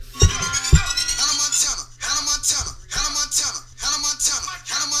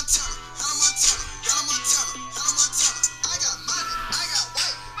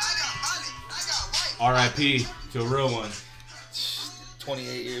R.I.P. to a real one.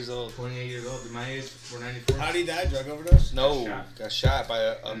 28 years old. 28 years old. At my age, we're 94. How did he die? Drug overdose? No, got shot by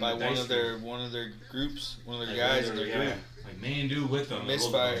the one of their groups, one of their guys in their group. Like main dude with them.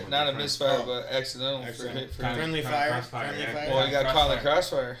 Misfire, not a misfire, but accidental. Friendly fire. Well, he got caught in the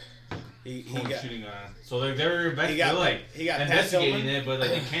crossfire. He got shooting on. So they're investigating it, but like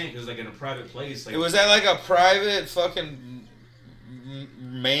they can't because like in a private place. Like, it was at like a private fucking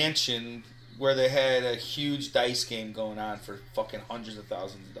mansion where they had a huge dice game going on for fucking hundreds of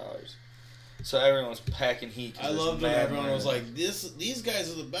thousands of dollars. So everyone was packing heat. I loved when everyone was like, "These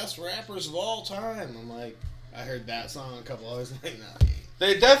guys are the best rappers of all time." I'm like, I heard that song a couple hours. Like, nah.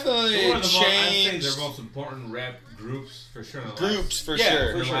 They definitely changed. I think they're most important rap groups for sure. For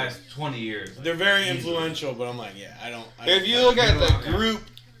the sure. last 20 years. They're very influential, but I'm like, yeah, I don't if you look at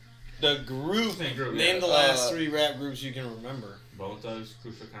the group, name the last 3 rap groups you can remember. Bone Thugs,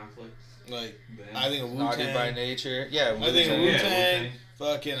 Crucial Conflict. Like, I think of Naughty Wu-Tang. by Nature. Yeah, I think of Wu-Tang. Wu-Tang.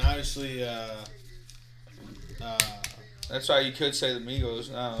 Fucking, obviously, that's why you could say the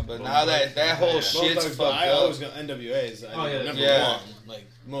Migos now, but now that whole shit's fucked up. I always got NWA's. Number one, like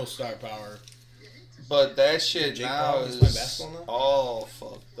most star power. But that shit Jake now Paul is all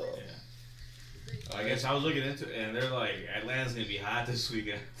fucked up. Yeah. I guess I was looking into it, and they're like, Atlanta's gonna be hot this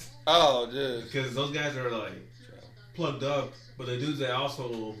weekend. Oh, dude. Because those guys are like plugged up, but the dudes that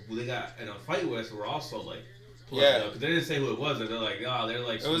also they got in a fight with were also like plugged up. Because they didn't say who it was, and they're like, they're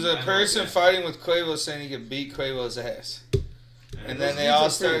like. It was a person fighting with Quavo saying he could beat Quavo's ass. And then they all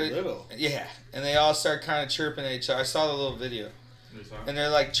started. Yeah, and they all start kind of chirping at each other. I saw the little video. And they're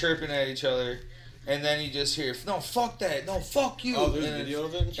like chirping at each other. And then you just hear, no, fuck that. No, fuck you. Oh, there's video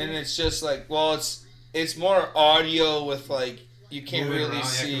of it? And it's just like, well, it's more audio with like, you can't really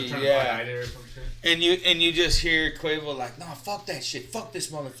see. Yeah. And you just hear Quavo like, no, fuck that shit. Fuck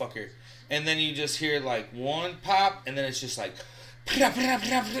this motherfucker. And then you just hear like one pop, and then it's just like,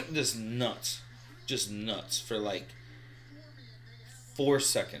 just nuts. Just nuts for like 4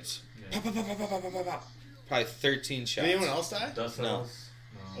 seconds. Yeah. Pop, pop, pop, pop, pop, pop, pop. Probably 13 shots. Did anyone else die? No.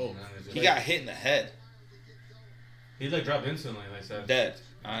 Oh, he got hit in the head. He like dropped instantly, like I said. Dead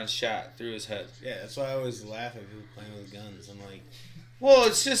on shot through his head. Yeah, that's why I always laugh at people playing with guns. I'm like, well,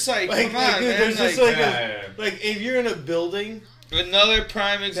 it's just like come on, man. There's just like if you're in a building, another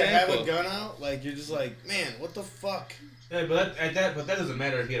prime example. To have a gun out, like you're just like, man, what the fuck? Yeah, but that doesn't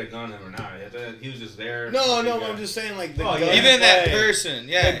matter if he had a gun on him or not. He was just there. No, I'm just saying like the gun even play, that person,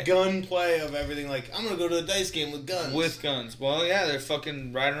 the gunplay of everything. Like I'm gonna go to a dice game with guns. With guns, well, yeah, they're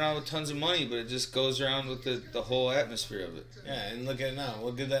fucking riding around with tons of money, but it just goes around with the whole atmosphere of it. Yeah, and look at it now.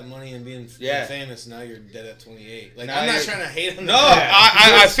 Look at that money and being famous. Now you're dead at 28. Like now I'm not trying to hate him. No,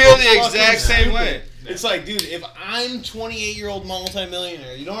 I feel the exact same way. It's like, dude, if I'm 28-year-old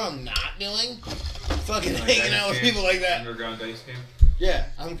multimillionaire, you know what I'm not doing? Fucking hanging out with people like that. Underground dice game. Yeah,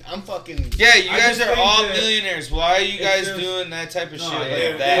 I'm fucking. Yeah, you guys are all millionaires. Why are you guys doing that type of shit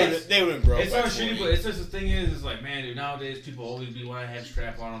like that? They wouldn't broke. It's not shitty, but it's just the thing is like, man, dude, nowadays people always want to have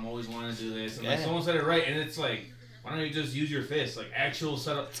strap on them, always want to do this, and like someone said it right, and it's like, why don't you just use your fist, like actual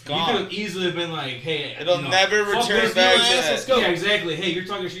setup? It's gone. You could have easily been like, hey, it'll never return back to that. Let's go. Yeah, exactly. Hey, you're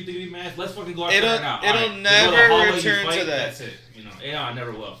talking shit to get mad. Let's fucking go out there right now. It'll never return to that. That's it. I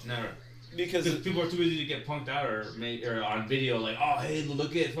never will. Never. Because people are too easy to get punked out or on video, like, oh, hey,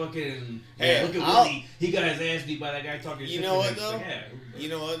 look at fucking, look at Willie. He got his ass beat by that guy talking shit. You know what though? You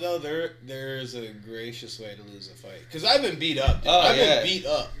know what though? There's a gracious way to lose a fight. Because I've been beat up. Dude. I've been beat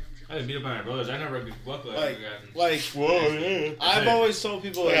up. I've been beat up by my brothers. I never luckily I've always told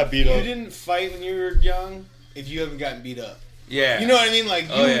people like, you didn't fight when you were young if you haven't gotten beat up. Yeah. You know what I mean? Like,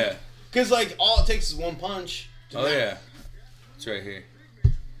 because yeah. like all it takes is one punch. Yeah. It's right here.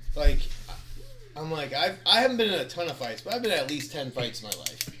 Like, I'm like, I haven't been in a ton of fights, but I've been in at least 10 fights in my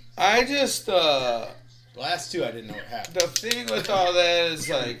life. I just, the last 2 I didn't know what happened. The thing with all that is,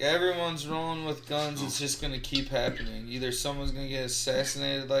 like, everyone's rolling with guns. It's just going to keep happening. Either someone's going to get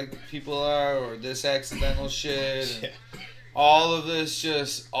assassinated like people are, or this accidental shit. And all of this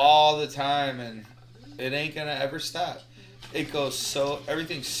just all the time, and it ain't going to ever stop. It goes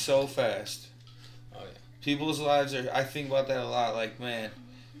everything's so fast. Oh, yeah. People's lives are, I think about that a lot. Like, man,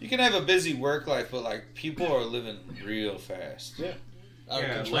 you can have a busy work life, but, like, people are living real fast. Yeah.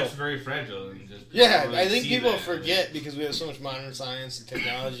 Life's very fragile. And just really I think people forget because we have so much modern science and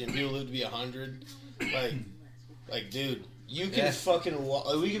technology, and people live to be 100. Like, dude, You can fucking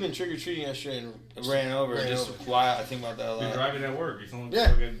walk. We been trick or treating yesterday and ran over. Why I think about that a lot. You're driving at work.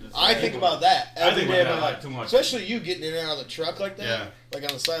 I think about that every day of my life. Too much. Especially you getting in and out of the truck like that. Yeah. Like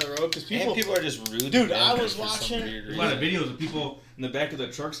on the side of the road, because people are just rude. Dude, I was watching a lot of videos of people in the back of the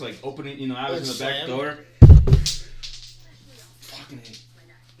trucks like opening. You know, I was in the back door. Fucking hate.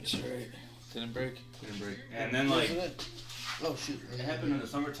 That's right. Didn't break. And then like, oh shoot, it happened in the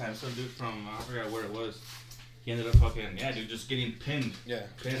summertime. Some dude from I forgot where it was. He ended up fucking just getting pinned. Yeah.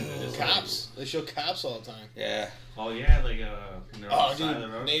 Pinned. Cops. They show cops all the time. Yeah. Oh yeah, like when they're on the side of the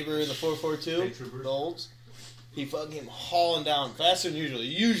road. Neighbor in the 442, the olds. He fucking came hauling down faster than usual.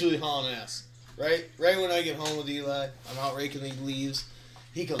 Usually hauling ass. Right when I get home with Eli, I'm out raking the leaves.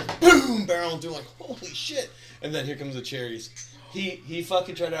 He goes boom, barreling through like holy shit. And then here comes the cherries. He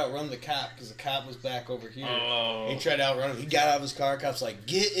fucking tried to outrun the cop because the cop was back over here. Oh. He tried to outrun him. He got out of his car. Cop's like,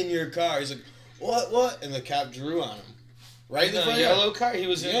 get in your car. He's like, what? And the cop drew on him. Right in the front yellow car? He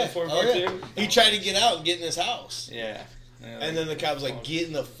was in the 442? Oh, yeah. He tried to get out and get in his house. Yeah. And then the cop was like, get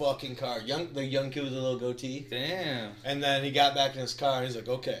in the fucking car. The young kid with a little goatee. Damn. And then he got back in his car and he's like,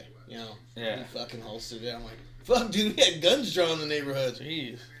 okay. You know. Yeah. He fucking holstered it. I'm like, fuck, dude, we had guns drawn in the neighborhood.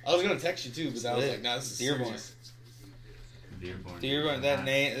 Jeez. I was going to text you too, but I was like, nah, this is Dearborn. Dearborn. That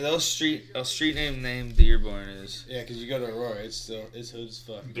name, those street name Dearborn is. Yeah, because you go to Aurora, it's hood as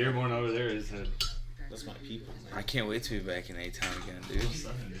fuck. Dearborn over there is hood. That's my people, man. I can't wait to be back in A-Town again, dude.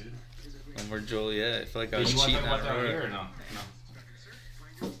 No more Joliet. I feel like I was cheating cheating on Aurora.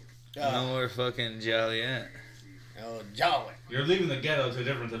 No more fucking Joliet. Oh, Jolly. You're leaving the ghetto to a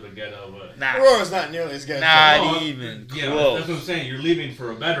different type of ghetto, but Aurora's not nearly as good. Not even close. Yeah, that's what I'm saying. You're leaving for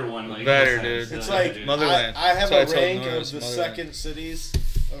a better one. Like better, dude. It's like Motherland. I have a rank of the second cities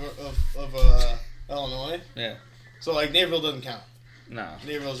of Illinois. Yeah. So like Naperville doesn't count. No.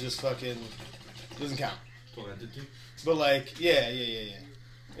 Naperville's just fucking doesn't count. But like, yeah.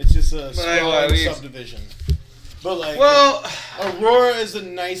 It's just a small subdivision. But like, Aurora is the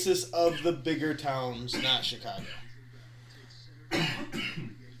nicest of the bigger towns, not Chicago.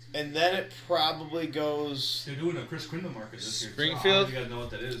 And then it probably goes. They're doing a Chris Crindle market this year. Springfield? You guys know what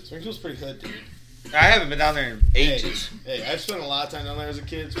that is. Springfield's pretty hood, dude. I haven't been down there in ages. Hey, I've spent a lot of time down there as a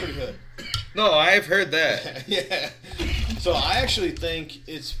kid. It's pretty hood. No, I've heard that. Yeah. So I actually think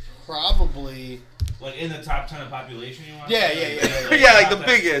it's probably. Like in the top 10 of population, you want? Yeah. Yeah, like the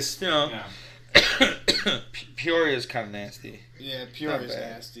biggest, you know. Yeah. Peoria's kind of nasty. Yeah, Peoria's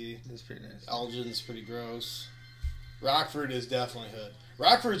nasty. It's pretty nasty. Elgin's pretty gross. Rockford is definitely hood.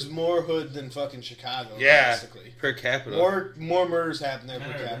 Rockford's more hood than fucking Chicago. Yeah, basically. per capita. More murders happen there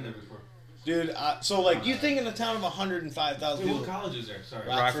per capita. Dude, so like you think in a town of 105,000 people. What college is there? Sorry,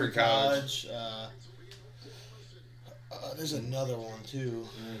 Rockford College. There's another one too.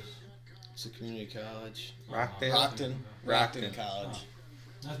 It's a community college. Rockton College. Oh.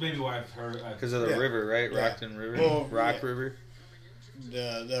 That's maybe why I've heard. Because of the river, right? Yeah. Rockton River. Well, River.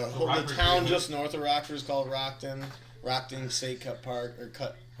 The town just north of Rockford is called Rockton. Rockton State Cut Park or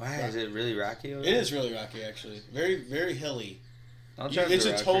Cut. Why is it really rocky over there? It is really rocky, actually. Very, very hilly. It's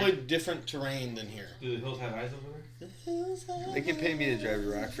a totally different terrain than here. Do the hills have eyes over there? They can pay me to drive to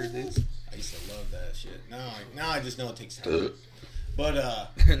Rockford, dude. I used to love that shit. Now I just know it takes time. But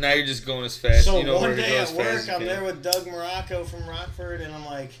now you're just going as fast. So you know one day at work, I'm there with Doug Morocco from Rockford, and I'm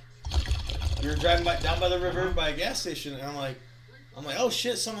like, you're driving down by the river by a gas station, and I'm like, oh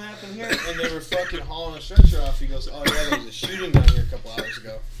shit, something happened here, and they were fucking hauling a stretcher off. He goes, oh yeah, there was a shooting down here a couple hours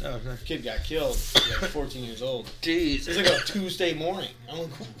ago. Oh, no. Kid got killed. He was like 14 years old. Jeez. It's like a Tuesday morning. I'm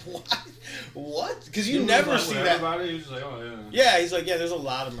like, what? Because you never see that. About it? He was just like, oh yeah. Yeah, he's like, yeah, there's a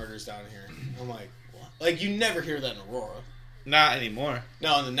lot of murders down here. I'm like, what? Like you never hear that in Aurora. Not anymore.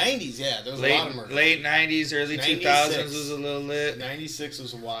 No, in the 90s, yeah, there was a lot of murders. Late 90s, early 2000s was a little lit. 96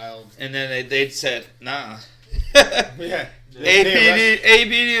 was wild. And then they'd said, nah. Yeah.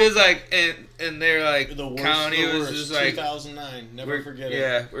 APD was like, and they're like, the worst, county was just like 2009. Never forget it.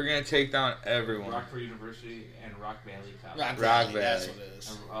 Yeah, we're gonna take down everyone. Rockford University and Rock Valley College. Rock Valley. That's what it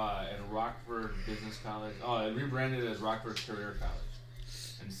is. And Rockford Business College. Oh, it rebranded as Rockford Career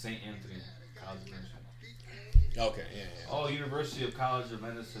College and St. Anthony College of Medicine. Okay, yeah. Oh, University of College of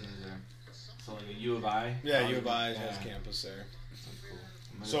Medicine is there. So like a U of I. Yeah, U of I has campus there.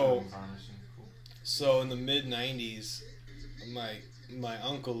 That's cool. So in the mid '90s, my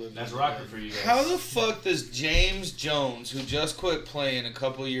uncle lived. That's Rockford for you guys. How the fuck does James Jones, who just quit playing a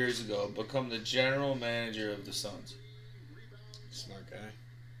couple years ago, become the general manager of the Suns? Smart guy.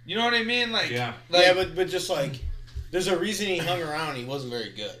 You know what I mean? Like, yeah, but just like, there's a reason he hung around. He wasn't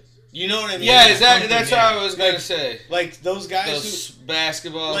very good. You know what I mean? Yeah, exactly. That's what I was gonna say. Like those guys, those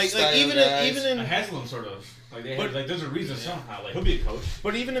basketball, like even in a Haslam sort of. Like there's a reason somehow. Like he'll be a coach.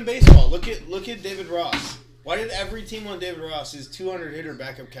 But even in baseball, look at David Ross. Why did every team want David Ross? His 200 hitter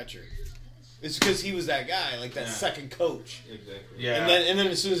backup catcher. It's because he was that guy, like that second coach. Exactly. Yeah. And then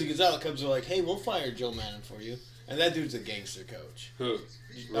as soon as he gets out, the Cubs are like, "Hey, we'll fire Joe Maddon for you." And that dude's a gangster coach. Who?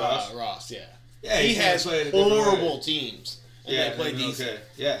 Ross. Yeah. Yeah. He has horrible teams, and they play decent. Okay.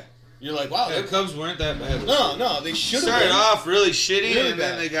 Yeah. You're like, wow, the Cubs weren't that bad. No, they should have started off really shitty, really and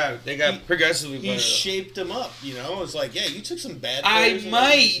then they got progressively better. He shaped them up, you know. It's like, yeah, you took some bad. I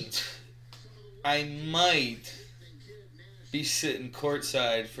might be sitting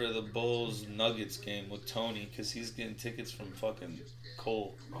courtside for the Bulls Nuggets game with Tony because he's getting tickets from fucking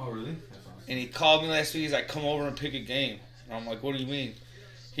Cole. Oh, really? And he called me last week. He's like, "Come over and pick a game." And I'm like, "What do you mean?"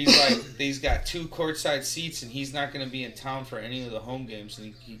 He's like, "He's got 2 courtside seats, and he's not going to be in town for any of the home games."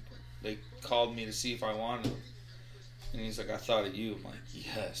 And they called me to see if I wanted him. And he's like, "I thought of you." I'm like,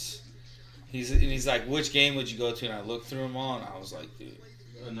 "Yes." He's like, "Which game would you go to?" And I looked through them all, and I was like, "Dude,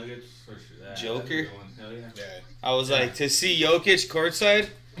 Nuggets for sure. Joker." Hell yeah. I was like, to see Jokic courtside.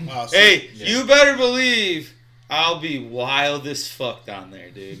 Hey, you better believe I'll be wild as fuck down there,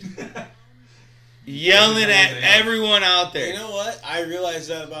 dude. Yelling at everyone out there. You know what? I realized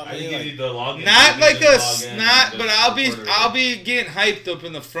that about me. Like, the login. But I'll be getting hyped up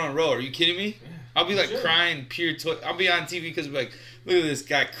in the front row. Are you kidding me? Yeah, I'll be like crying I'll be on TV because like, look at this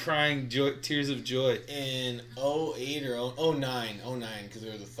guy crying tears of joy. In 08 or 09, because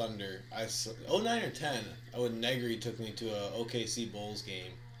they were the Thunder. 09 or 10, Negri took me to a OKC Bulls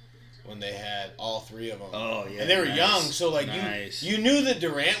game when they had all 3 of them. Oh, yeah. And they were young, so like you knew that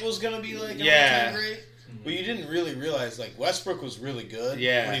Durant was going to be like all-time great, but you didn't really realize like Westbrook was really good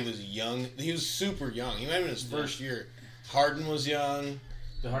when he was young. He was super young. He might have been his first year. Harden was young.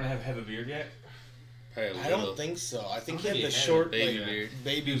 Did Harden have a beard yet? I don't think so. I think he had the short baby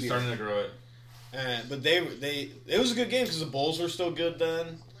beard. He was starting to grow it. But it was a good game because the Bulls were still good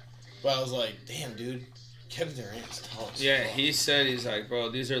then. But I was like, damn, dude, Kevin Durant's tall as fuck. He's like, bro,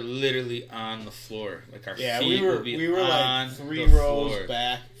 these are literally on the floor. Like our feet we were on like 3 the rows floor.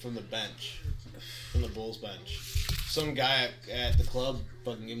 back from the bench, from the Bulls bench. Some guy at the club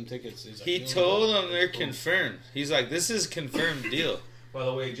fucking gave him tickets. He's like, he told them they're confirmed. He's like, this is confirmed deal. By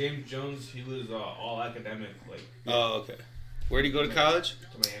the way, James Jones, he was all academic. Like. Oh, okay. Where'd he go to college?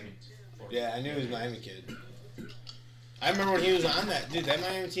 To Miami. Yeah, I knew he was a Miami kid. I remember when he was on that. Dude, that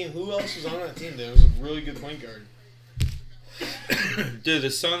Miami team, who else was on that team? There was a really good point guard. Dude,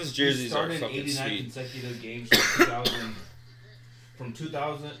 the Suns jerseys are fucking 89 sweet. consecutive games from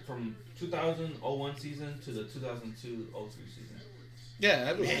 2001 season to the 2002-03 season.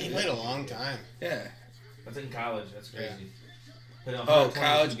 Yeah, he played a long time. Yeah. That's in college. That's crazy. Yeah.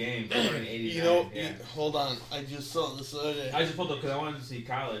 College game. Hold on. I just saw this other day. I just pulled up because I wanted to see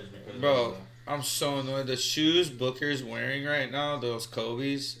college. Bro, I'm so annoyed. The shoes Booker's wearing right now, those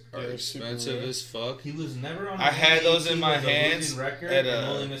Kobe's, are expensive as fuck. He was never on. I had those in my hands at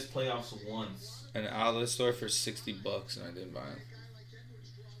only missed playoffs once. An outlet store for $60, and I didn't buy them.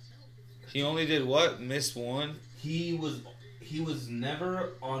 He only did what? Missed one. He was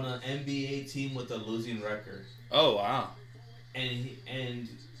never on an NBA team with a losing record. Oh wow. And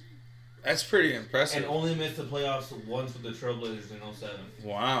that's pretty impressive. And only missed the playoffs once with the Trailblazers in 07.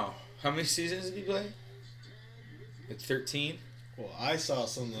 Wow. How many seasons did he play? Like 13? Well, I saw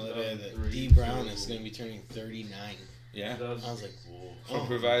something the other day that D. Brown is going to be turning 39. Yeah. I was like, whoa. From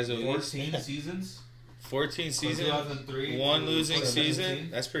Proviso. 14 seasons? 14 seasons? 2003. One losing season?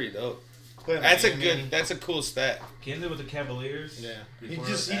 That's pretty dope. That's a cool stat. Came there with the Cavaliers. Yeah. He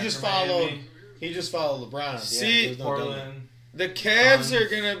just followed LeBron. See, Portland. The Cavs are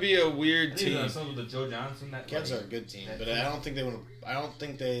gonna be a weird team. With the Joe Johnson. Cavs are a good team, but I don't think they want to. I don't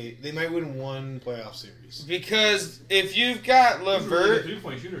think they might win one playoff series. Because if you've got LeVert, he's a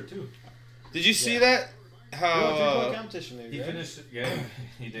 3-point shooter too. Did you see that? How 3-point competition maybe. He finished. Yeah,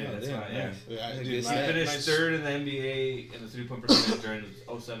 he did. That's right. Yeah. He finished third in the NBA in the 3-point percentage during the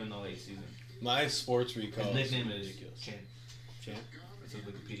 07-08 season. My sports recall. His nickname is Chan. That's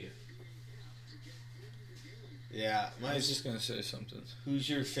Wikipedia. Yeah, I was just gonna say something. Who's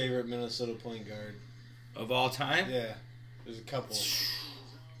your favorite Minnesota point guard of all time? Yeah, there's a couple.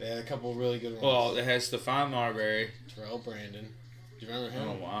 They had a couple really good ones. Well, it has Stephon Marbury, Terrell Brandon. Do you remember him?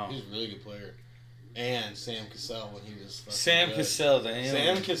 Oh wow, he was a really good player. And Sam Cassell when he was. Cassell, Sam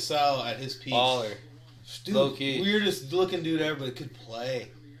Cassell at his peak. Baller. Dude, weirdest looking dude ever, but could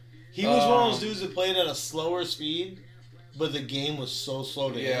play. He was one of those dudes that played at a slower speed, but the game was so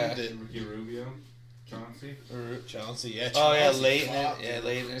slow to him. Ricky Rubio. Chauncey, yeah. Late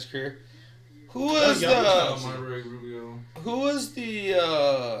in his career. Who was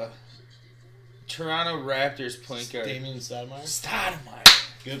the Toronto Raptors point guard. Damian Stoudemire.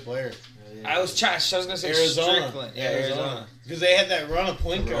 Stoudemire. Good player. I was gonna say Arizona. Strickland. Yeah, Arizona. Because they had that run of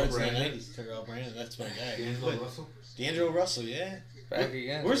point guards in the Brandon. 90s. Terrell Brandon, that's my guy. D'Angelo D'Angelo Russell. Russell, yeah. Back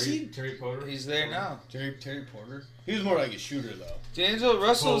again. Where's he? Terry Porter. He's there now. Terry Porter. He was more like a shooter, though. D'Angelo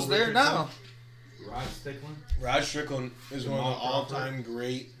Russell's there now. Rod Strickland. Rod Strickland is one of the all-time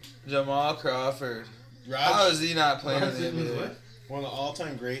great. Jamal Crawford. How is he not playing in the NBA? One of the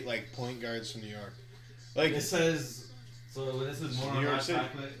all-time great point guards from New York. Like it says. So this is more New on York Rod City.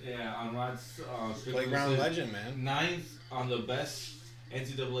 Yeah, on Rod Strickland. Playground legend, man. 9th on the best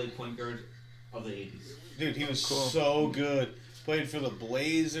NCAA point guard of the 80s. Dude, he was so good. Played for the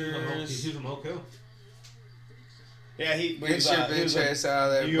Blazers. He was a Moke Hill. Yeah, he was out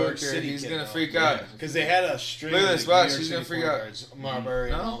of there. New York City. He's gonna freak out because they had a string. Look at this box. He's gonna freak out.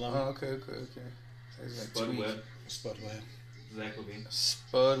 Marbury and all them. Oh, okay. Spud Webb. Zach LaVine.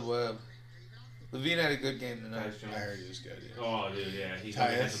 Spud Webb. LaVine had a good game tonight. I heard he was good. Yeah. Oh, dude, yeah. He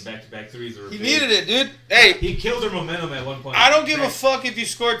had some back-to-back threes. He needed it, dude. Hey. He killed their momentum at one point. I don't give a fuck if you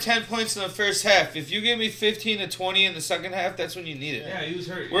scored 10 points in the first half. If you give me 15 to 20 in the second half, that's when you need it. Yeah, he was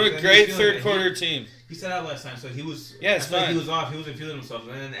hurt. We're a great third-quarter team. He said out last time, so he was. Yeah, it's fine. He was off. He wasn't feeling himself,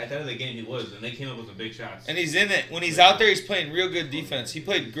 and then at the end of the game, he was, and they came up with some big shots. And he's in it. When he's out there, he's playing real good defense. He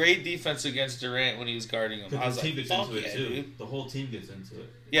played great defense against Durant when he was guarding him. I was the team like, gets into it too. Dude. The whole team gets into it.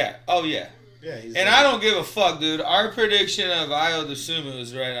 Yeah. Oh yeah. Yeah. And I don't give a fuck, dude. Our prediction of Ayo Dosunmu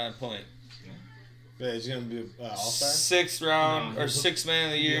is right on point. Yeah, he's gonna be all-star. 6th round or 6th man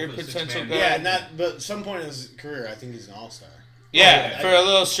of the year potential guy. Yeah, but at some point in his career, I think he's an all-star. Yeah, for a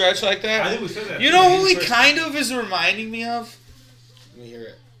little stretch like that. I think we said that. You know who he kind of is reminding me of? Let me hear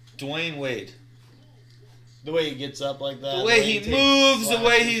it. Dwayne Wade. The way he gets up like that. The way he moves, the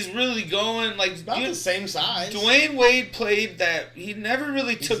way he's really going. Like, about the same size. Dwayne Wade played that. He never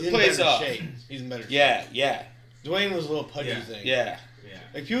really took plays off. He's in better shape. Yeah. Dwayne was a little pudgy thing. Yeah.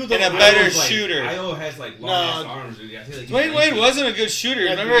 Like people and a better shooter. Io has like long ass arms. Dude. I feel like Dwayne Wade wasn't a good shooter.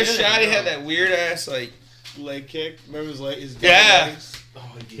 Remember his shot? He had that weird ass leg kick. Remember his legs? Legs?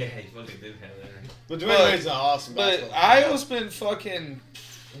 Oh yeah, he fucking did have that. But Dwayne Wade's an awesome basketball player. But Io's been fucking.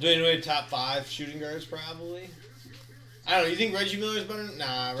 Dwayne Wade top 5 shooting guards probably. I don't know. You think Reggie Miller's better?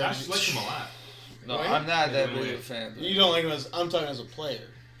 Nah, Josh likes him a lot. No, I'm not that big a fan. You don't like him as I'm talking as a player.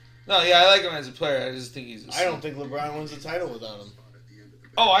 No, yeah, I like him as a player. I just think he's. I don't think LeBron wins the title without him.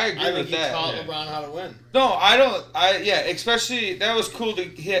 Oh, I agree with that. I think he taught LeBron how to win. No, I don't. Especially that was cool to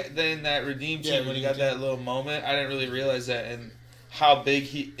hit in that Redeem team when he got that little moment. I didn't really realize that and how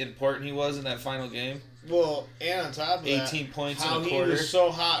important he was in that final game. Well, and on top of 18 points in a quarter. How he was so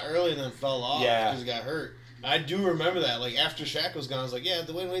hot early and then fell off because he got hurt. I do remember that. Like after Shaq was gone, I was like, yeah,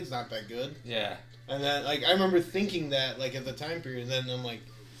 Dwayne Wade's not that good. Yeah. And then I remember thinking that at the time period. And then I'm like,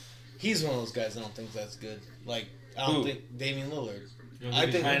 he's one of those guys I don't think that's good. Like I don't think Damian Lillard. I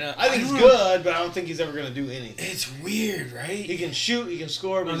think he's good, but I don't think he's ever gonna do anything. It's weird, right? He can shoot, he can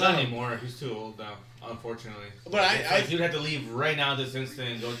score, but not anymore. He's too old now, unfortunately. But he'd have to leave right now, this instant,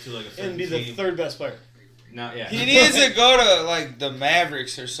 and go to like a certain and be the 3rd best player. No, yeah. He needs to go to like the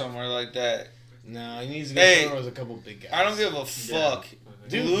Mavericks or somewhere like that. No, he needs to go somewhere with a couple big guys. I don't give a fuck.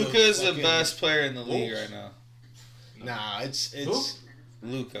 Dude, Luka's the best player in the league right now. Nah, it's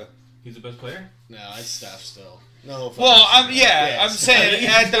Luka. He's the best player? No, it's Steph still. No. Well, I'm saying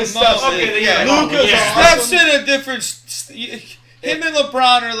at the moment. Okay, Luka's Steph's in a different. Him and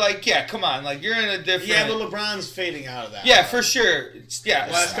LeBron are like, yeah, come on, like you're in a different. Yeah, but LeBron's fading out of that. Yeah, for sure. Yeah,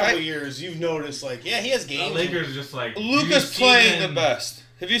 last couple of years, you've noticed, like, he has games. Lakers are just like Luka's playing the best.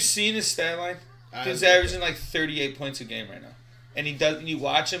 Have you seen his stat line? He's averaging like 38 points a game right now, and he does. You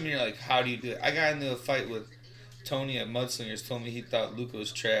watch him, and you're like, how do you do it? I got into a fight with Tony at Mudslingers. Told me he thought Luka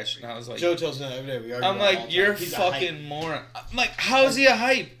was trash, and I was like, Joe tells me that every day. We argue. I'm like, you're fucking moron. I'm like, how is he a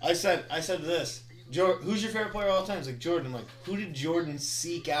hype? I said this. Who's your favorite player of all time? It's like Jordan. I'm like, who did Jordan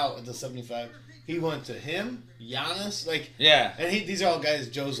seek out at the 75? He went to him, Giannis, yeah. And these are all guys.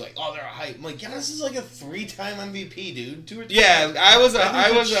 Joe's like, oh, they're a hype. I'm like, Giannis is like a 3-time MVP, dude. 2 or 3. Yeah, I was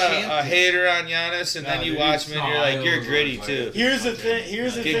a hater on Giannis, and then you watch him, and you're like, you're gritty too. Here's the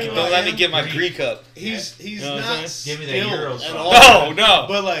thing. Don't let me get my Greek up. He's not give me that Euro at all. No.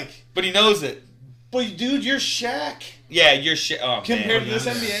 But he knows it. But dude, you're Shaq. Yeah, you're Shaq. Oh, compared to this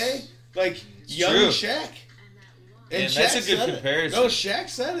NBA, young Shaq. And Shaq that's a good comparison. No, Shaq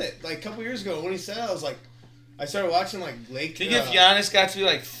said it like a couple years ago. When he said it, I was like, I started watching Lake. Think if Giannis got to be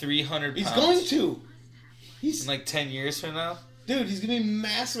like 300 pounds. He's going to. He's in like 10 years from now. Dude, he's gonna be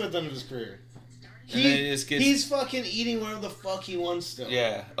massive at the end of his career. He's fucking eating whatever the fuck he wants still.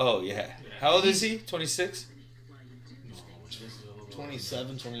 Yeah. Oh yeah. How old is he? 26.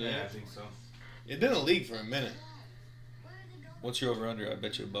 27, 28. Yeah, I think so. It's been a league for a minute. What's your over-under? I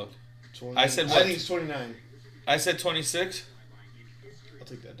bet you $1. 20, I said what? I think it's 29. I said 26. I'll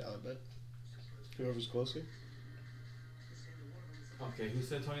take that dollar bet. Whoever's closer. Okay, who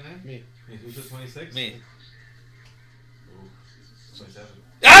said 29? Me. Who said 26? Me. Ooh, 27.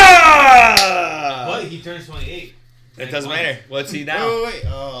 Ah! But he turns 28. It doesn't matter. What's he now? Wait.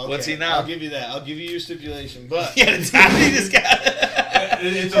 Oh, okay. What's he now? I'll give you that. I'll give you your stipulation. But Yeah, the time he just got.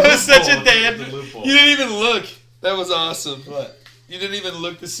 It's That was such a damn. damn. You didn't even look. That was awesome. What? You didn't even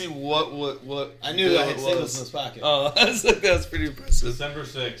look to see what. I knew I had it singles was. in his pocket. Oh, that was pretty impressive. December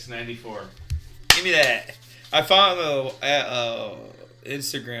 6, 94. Give me that. I found a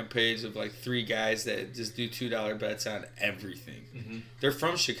Instagram page of like 3 guys that just do $2 bets on everything. Mm-hmm. They're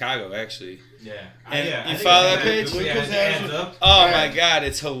from Chicago, actually. Yeah. And you follow that page? Yeah, it adds up. Oh my God,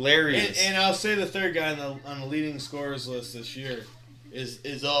 it's hilarious. And I'll say the third guy on the leading scorers list this year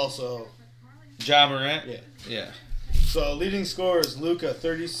is also Ja Morant. Yeah. Yeah. So leading scorers: Luka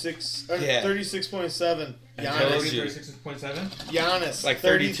 36.7. Giannis 36.7. Giannis Like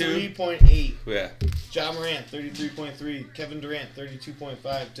 32? 33.8. Yeah. Ja Morant 33.3. Kevin Durant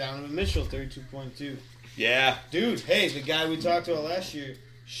 32.5. Donovan Mitchell 32.2. Yeah. Dude, hey, the guy we talked about last year,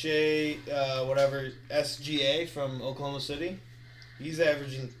 Shea, SGA from Oklahoma City, he's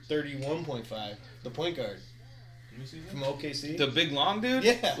averaging 31.5. The point guard from OKC. The big long dude?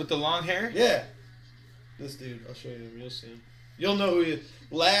 Yeah. With the long hair? Yeah. This dude, I'll show you him. You'll see him. You'll know who he is.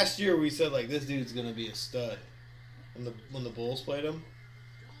 Last year we said like this dude's gonna be a stud. When the Bulls played him.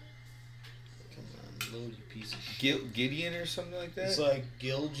 Come on, little you piece of shit. Gideon or something like that? It's like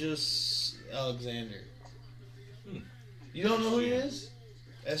Gilgeous Alexander. You don't know who he is?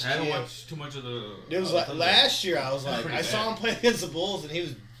 SGA. I haven't watched too much of the. It was like last year. I was That's like, pretty I bad. saw him play against the Bulls and he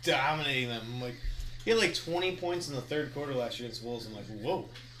was dominating them. I'm like, he had like 20 points in the third quarter last year against the Bulls. I'm like, whoa.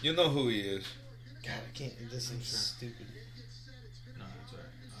 You know who he is. God, I can't. This is stupid. No, that's alright.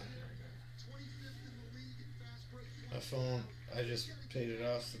 My phone, I just paid it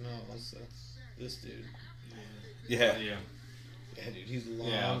off to know what's this dude. Yeah. Yeah. Yeah, dude, he's a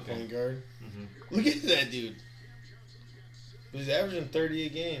long point guard. Mm-hmm. Look at that dude. But he's averaging 30 a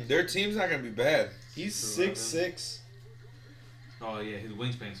game. Their team's not going to be bad. He's 6'6". Oh yeah, his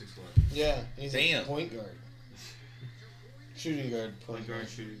wingspan 6'4". Yeah, he's Damn. a point guard. Shooting guard. Point guard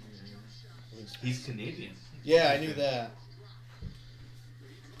shooting. He's Canadian. Yeah, I knew that.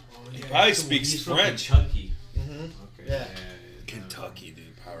 Oh, He probably speaks he's French. From Kentucky. Mm-hmm. Okay. Yeah. Kentucky,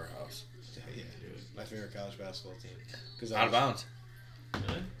 dude. Powerhouse. Yeah, my favorite college basketball team. Out of bounds.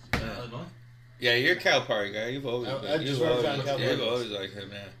 Really? Yeah, you're a Calipari guy. You've always I just worked on Calipari. You've always liked him,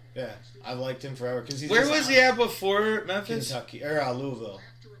 man. Yeah, I've liked him forever. Cause he's Where just was he at before Memphis? Kentucky. Or Louisville.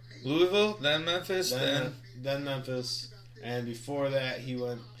 Louisville, then Memphis, Then Memphis. And before that, he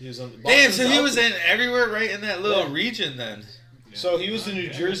was on the Boston Damn, so he Celtics. was in everywhere right in that little region then. Yeah. So he was the New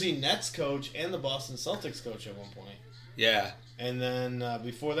Jersey Nets coach and the Boston Celtics coach at one point. Yeah. And then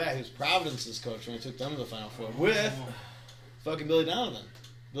before that, he was Providence's coach when he took them to the Final Four with fucking Billy Donovan.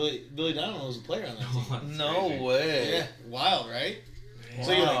 Billy Donovan was a player on that team. No way. Yeah, wild, right? Wow.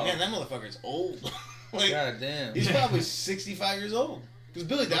 So you're like, man, that motherfucker's old. Like, God damn. he's probably 65 years old. Because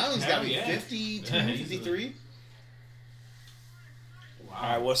Billy Donovan's got to be Yeah. 52, Yeah, 53. Wow. All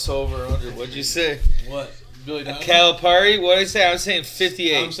right, what's over under? What'd you say? What? Billy Donovan? Calipari? What did I say? I'm saying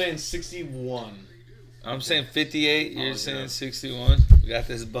 58. I'm saying 61. I'm saying 58. You're Oh, saying yeah. 61. We got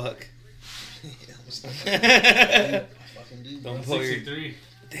this buck. Fucking dude. Don't pull your... 63.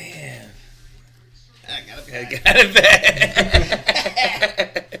 Damn. I got I it. got it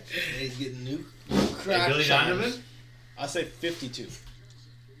back. He's getting new Hey, crack Billy showers. Donovan? I say 52.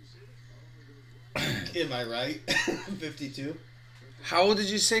 Am I right? 52? How old did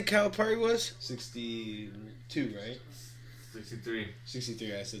you say Calipari was? 62, right? 63.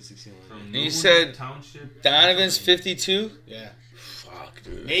 63, I said 61. From you Norwood said Township. Donovan's 52? Yeah. Fuck,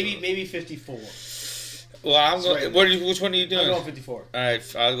 dude. Maybe 54. Well, I'm That's going. right. Which one are you I'm doing? going 54. All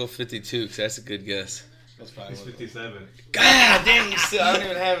right, I'll go 52 because that's a good guess. That's probably He's what it 57. God damn, you still. I don't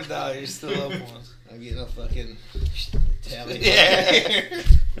even have a dollar. You're still up one. was. I'm getting a fucking tally. Yeah.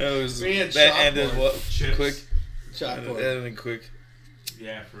 That was We had that ended chalkboard. what Chips. quick. That Chalkboard. ended quick.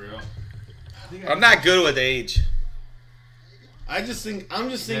 Yeah, for real. I'm not good with age. I'm just thinking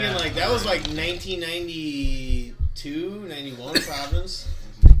Yeah. like that was like 1992, 91 Providence.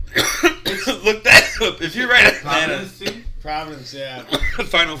 Look that up. If you're right at Providence team? Providence, yeah.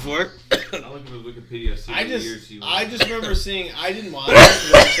 Final Four. I'll look at Wikipedia. See I what years he was. just remember seeing. I didn't watch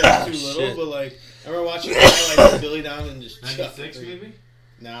it because I was too little, Shit. but like I remember watching highlights of Billy Donovan just chuck 96 the three. maybe?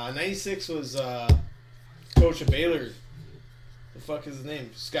 Nah, 96 was coach of Baylor. The fuck is his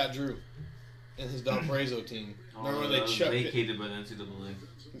name? Scott Drew. and his Valparaiso team. Remember when they chucked vacated by the NCAA.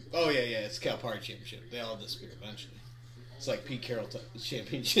 Oh yeah, it's Calipari championship. They all disappear eventually. It's like Pete Carroll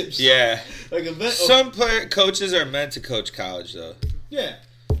championships. Yeah. Like some coaches are meant to coach college though. Yeah.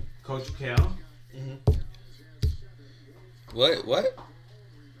 Coach Cal. Mm-hmm. What?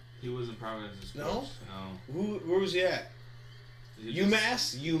 He wasn't Providence. No. Where was he at?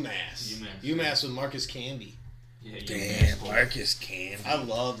 UMass with Marcus Camby. Yeah, damn, Marcus Camby. I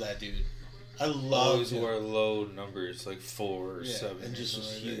love that dude. I love always wore low numbers, like 4 or 7. And just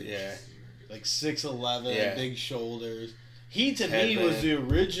was huge. Yeah. Like 6'11", big shoulders. He, to me, was the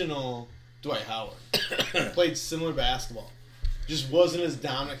original Dwight Howard. Played similar basketball. Just wasn't as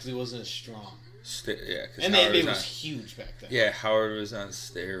dominant because he wasn't as strong. And the NBA was huge back then. Yeah, Howard was on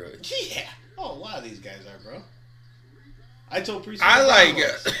steroids. Yeah. Oh, a lot of these guys are, bro. I told Priest. I like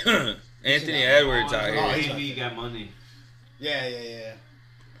Anthony Edwards out here. He got money. Yeah.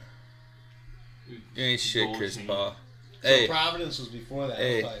 You ain't shit, Chris Paul. So Providence was before that.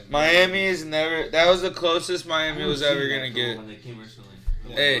 Hey, Miami is never. That was the closest Miami was ever gonna get. When they came recently.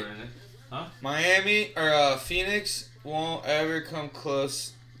 Hey, Miami or Phoenix won't ever come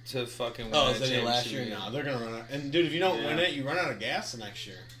close to fucking winning a championship. Last year? No, they're gonna run out. And dude, if you don't win it, you run out of gas the next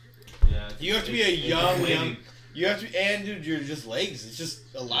year. Yeah, you have to be a young. You have to, and dude, you're just legs. It's just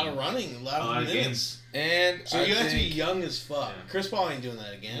a lot of running, a lot of minutes. And so you have to be young as fuck. Yeah. Chris Paul ain't doing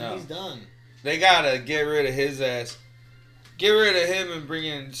that again. No. He's done. They gotta get rid of his ass. Get rid of him and bring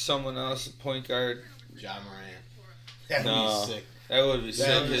in someone else, point guard. Ja Morant. That would be sick. That would be sick.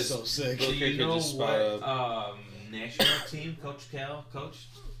 That would be so sick. Do you know what national team Coach Cal coached?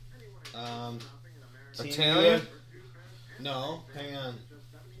 Italian? No, hang on.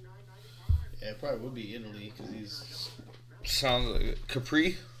 Yeah, it probably would be Italy because he's. Sounds like it.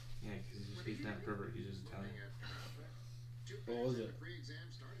 Capri? Yeah, because he's not perfect. He's just Italian. What was it?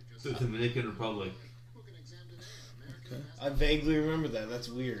 The Dominican Republic. Okay. I vaguely remember that. That's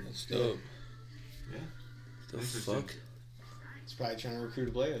weird. That's dope. Yeah. The fuck? He's probably trying to recruit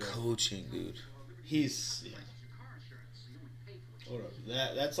a player. Though. Coaching, dude. He's whatever.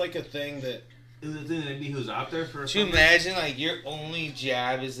 That's like a thing that. Is the thing that who's out there for? Could you imagine like your only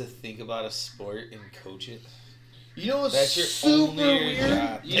job is to think about a sport and coach it? You know what's that's your super only weird?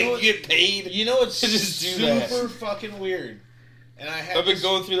 Job. You know what, get paid. You know what's just do super fucking weird. And I've been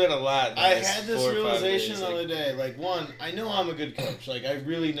going through that a lot. I had this realization the other day. Like, one, I know I'm a good coach. Like, I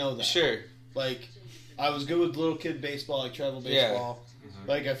really know that. Sure. Like, I was good with little kid baseball, like travel baseball. Yeah. Mm-hmm.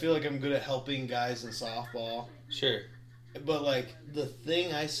 Like, I feel like I'm good at helping guys in softball. Sure. But, like, the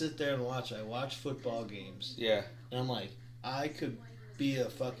thing I sit there and watch, I watch football games. Yeah. And I'm like, I could be a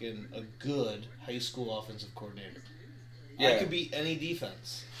good high school offensive coordinator. Yeah. I could beat any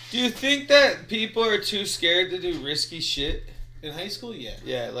defense. Do you think that people are too scared to do risky shit? In high school, yeah.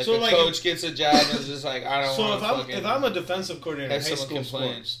 Yeah, like a coach gets a job and is just like, I don't want to if I'm a defensive coordinator in high school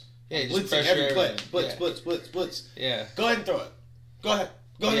sports, yeah, just blitzing every play. Blitz. Yeah. Go ahead and throw it. Go ahead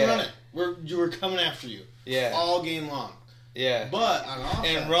and run it. We're coming after you. Yeah. All game long. Yeah. But on offense.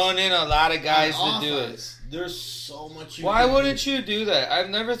 And run in a lot of guys to do it. There's so much you Why wouldn't you do that? I've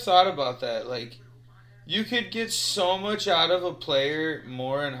never thought about that. Like, you could get so much out of a player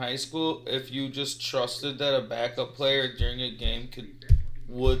more in high school if you just trusted that a backup player during a game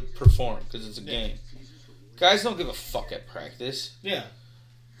would perform because it's a game. Guys don't give a fuck at practice. Yeah.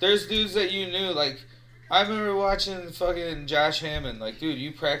 There's dudes that you knew, like, I remember watching fucking Josh Hammond. Like, dude,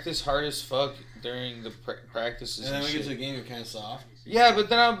 you practice hard as fuck during the practices and then we get to the game, you're kind of soft. Yeah,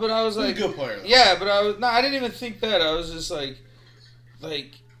 but I was like... He's a good player, though. Yeah, but I didn't even think that. I was just like...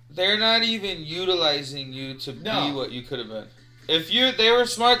 They're not even utilizing you to be what you could have been. If they were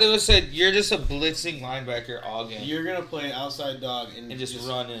smart, they would have said, you're just a blitzing linebacker all game. You're going to play outside dog and just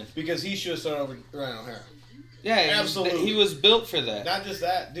run in. Because he should have started over Ryan O'Hara. Yeah, absolutely. He was built for that. Not just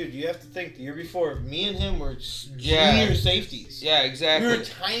that, dude. You have to think the year before, me and him were junior safeties. Yeah, exactly. We were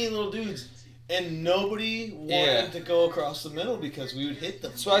tiny little dudes. And nobody wanted to go across the middle because we would hit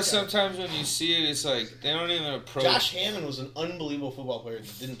them. That's why sometimes when you see it, it's like they don't even approach. Josh Hammond was an unbelievable football player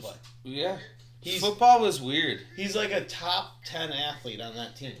that didn't play. Yeah. Football was weird. He's like a top 10 athlete on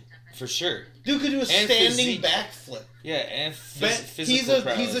that team. For sure. Dude could do a standing backflip. Yeah, and physical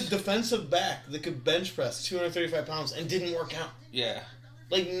prowess. He's a defensive back that could bench press 235 pounds and didn't work out. Yeah.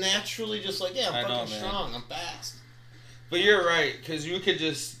 Like, naturally just like, I'm fucking strong. I'm fast. But you're right, because you could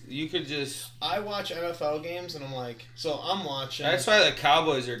just... I watch NFL games, and I'm like... So, I'm watching... That's why the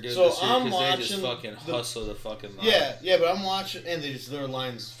Cowboys are good this year, because they just fucking hustle the fucking line. Yeah, but I'm watching... And their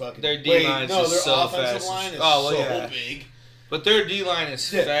line's fucking... Their D-line's just so fast. Their offensive line is so big. But their D-line is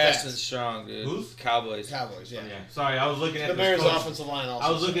fast and strong, dude. Who's? Cowboys. Cowboys, yeah. Sorry, I was looking at the Bears' offensive line also.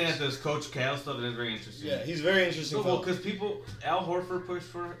 I was looking at this Coach Cal stuff, and it's very interesting. Yeah, he's very interesting. Well, because Al Horford pushed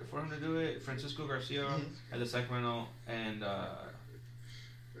for him to do it, Francisco Garcia at the Sacramento, and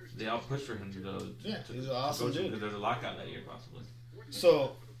they all pushed for him to do it. Yeah, he's an awesome dude. Because there's a lockout that year, possibly.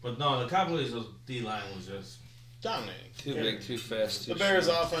 So. But no, the Cowboys' D-line was just dominating. Too big, too fast. The Bears'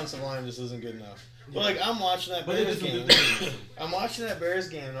 offensive line just isn't good enough. But like I'm watching that Bears game. I'm watching that Bears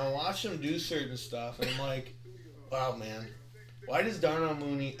game and I watch them do certain stuff and I'm like, wow man, why does Darnell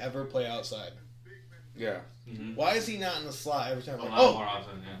Mooney ever play outside? Yeah. Mm-hmm. Why is he not in the slot every time? Like, more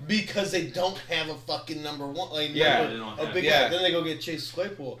often, because they don't have a fucking number one. Like, a big guy. Then they go get Chase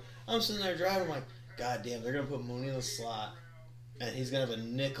Claypool. I'm sitting there driving like, god damn, they're gonna put Mooney in the slot and he's gonna have a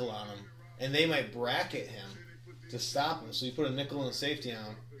nickel on him and they might bracket him to stop him. So you put a nickel and a safety on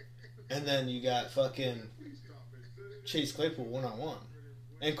him. And then you got fucking Chase Claypool one-on-one.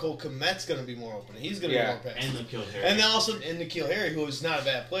 And Cole Kmet's going to be more open. He's going to be more passive. And N'Keal Harry. And then also N'Keal Harry, who is not a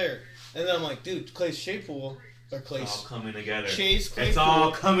bad player. And then I'm like, dude, Chase Claypool... It's all coming together. Chase Claypool... It's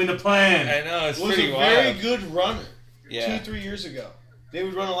all coming to plan. I know, it's was pretty a wild. very good runner 2-3 years ago. They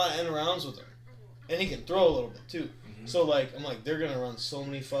would run a lot of end rounds with him. And he can throw a little bit, too. Mm-hmm. So, like, I'm like, they're going to run so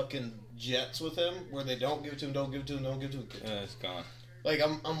many fucking jets with him where they don't give it to him, don't give it to him, don't give it to him. Yeah, it's gone. Like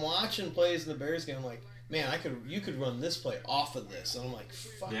I'm watching plays in the Bears game. I'm like, man, you could run this play off of this, and I'm like,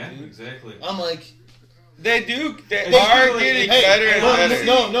 fuck, yeah, dude. Exactly. I'm like, they are getting better and better.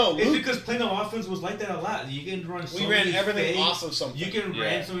 No, it's because Plano offense was like that a lot. You can run. We ran everything off of something. You can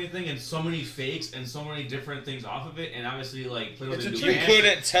run so many things and so many fakes and so many different things off of it, and obviously like Plano didn't do passing.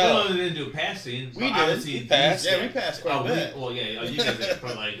 Couldn't tell. Plano didn't do passing. We did. We passed. Yeah, we passed quite a bit. You guys did,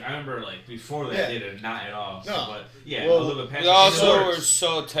 but like I remember like before that they did not at all. So, but a little bit passing. We also were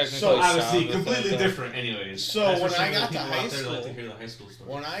so technically so obviously completely different. Anyways, so when I got to high school,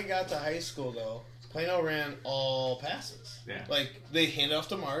 when I got to high school though. Plano ran all passes. Yeah. Like, they handed off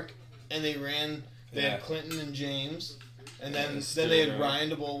to Mark, and they had Clinton and James, and then they had Ryan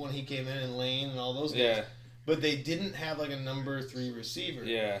DeBolt when he came in, and Lane, and all those guys. Yeah. But they didn't have, like, a number 3 receiver.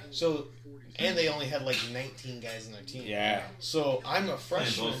 Yeah. So, and they only had, like, 19 guys in their team. Yeah. So, I'm a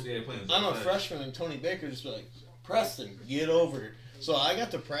freshman. And Tony Baker just be like, Preston, get over here. So, I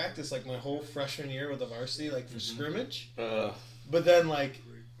got to practice, like, my whole freshman year with the varsity, like, for scrimmage. But then, like...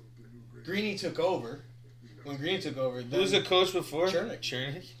 Greeny took over. When Greeny took over, who was the coach before?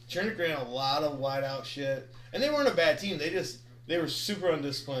 Chernick ran a lot of wide out shit, and they weren't a bad team. They were super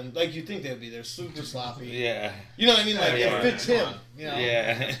undisciplined, like you think they'd be. They're super sloppy. Yeah. You know what I mean? Like it fits him. You know.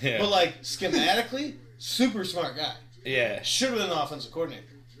 Yeah. But like schematically, super smart guy. Yeah. Should have been an offensive coordinator,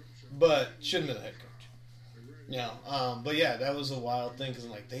 but shouldn't have been the head coach. You know. But yeah, that was a wild thing because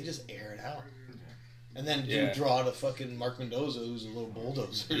like they just air it out, and then you draw to fucking Mark Mendoza, who's a little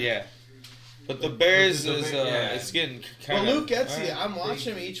bulldozer. Yeah. But the Bears it's getting kind of... Well, Luke Getsy, I'm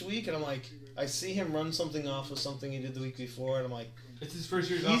watching him each week, and I'm like, I see him run something off of something he did the week before, and I'm like... It's his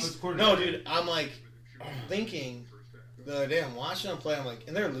first year as offensive coordinator. No, dude, I'm like, thinking, the other day, I'm watching him play, I'm like,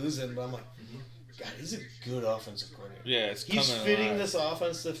 and they're losing, but I'm like, God, he's a good offensive coordinator. Yeah, he's fitting this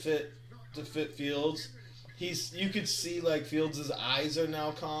offense to fit Fields. You could see like Fields' eyes are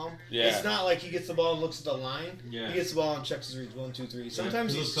now calm. Yeah. It's not like he gets the ball and looks at the line. Yeah. He gets the ball and checks his reads 1, 2, 3.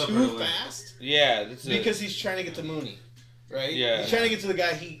 Sometimes he's too fast. Yeah, that's because he's trying to get to Mooney, right? Yeah. He's trying to get to the guy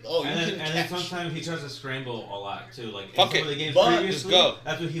and then sometimes he tries to scramble a lot too. Like fuck in some of the games previously,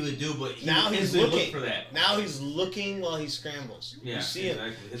 that's what he would do. But now he's looking for that. Now he's looking while he scrambles. Yeah, you see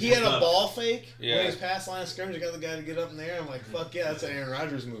him. He had a ball fake when he's past line of scrimmage. You got the guy to get up in there. I'm like, fuck yeah, that's an Aaron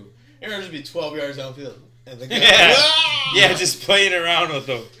Rodgers move. Aaron Rodgers would be 12 yards downfield. And the guy just playing around with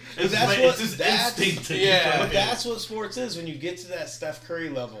them. But that's what sports is when you get to that Steph Curry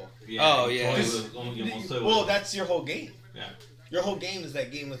level. Yeah. Oh yeah. Well, that's your whole game. Yeah. Your whole game is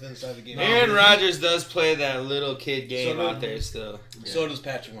that game within inside the game. Aaron Rodgers does play that little kid game out there still. Yeah. So does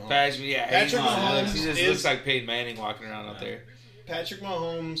Patrick Mahomes. Patrick Mahomes. He just looks like Peyton Manning walking around out there. Patrick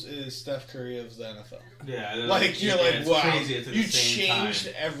Mahomes is Steph Curry of the NFL. Yeah. Like you're like, wow, you changed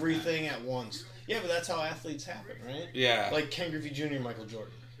everything at once. Yeah, but that's how athletes happen, right? Yeah. Like Ken Griffey Jr. and Michael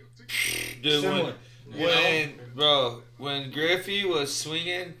Jordan. Dude, when Griffey was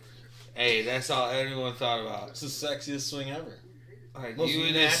swinging, hey, that's all anyone thought about. It's the sexiest swing ever. Like, you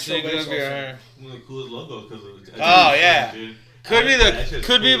would just swing up your hair. One of the coolest logo because of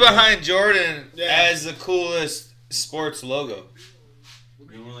Could be behind Jordan as the coolest sports logo.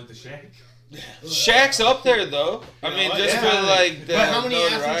 You want like the Shaq? Shaq's up there though. I mean, just for like the. But how many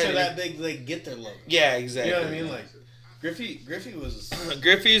athletes are that big? They get their logo. Yeah, exactly. You know what I mean? Like, Griffey was.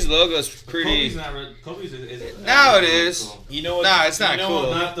 Griffey's logo's pretty. Kobe's not. Kobe's is now it is. Cool. You know what? Nah, it's not cool.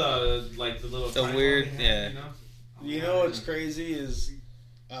 Not the little. Weird. Yeah. You know what's crazy is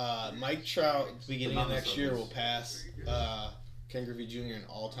Mike Trout beginning of next year will pass Ken Griffey Jr. in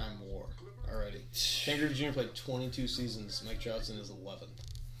all-time WAR already. Ken Griffey Jr. played 22 seasons. Mike Trout's in his 11th.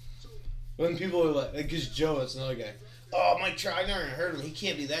 When people are like, because Joe, it's another guy. Oh, Mike Trout, I never heard of him. He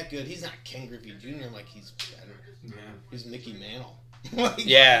can't be that good. He's not Ken Griffey Jr. I'm like, he's better. Yeah. He's Mickey Mantle.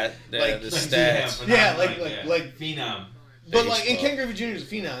 The stats. Like phenom. But like, and Ken Griffey Jr. is a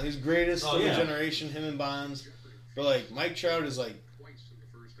phenom. He's greatest of the generation. Him and Bonds. But like, Mike Trout is like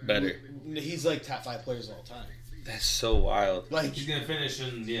better. He's like top 5 players of all time. That's so wild. Like he's gonna finish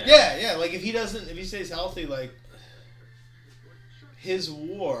in Yeah. Like if he stays healthy, like his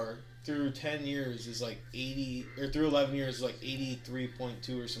WAR through 10 years is like 80, or through 11 years is like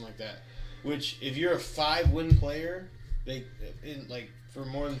 83.2 or something like that. Which, if you're a 5-win player, for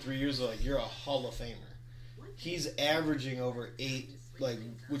more than 3 years, like you're a Hall of Famer. He's averaging over 8,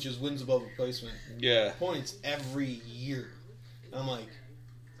 which is wins above replacement. Yeah. Points every year. And I'm like,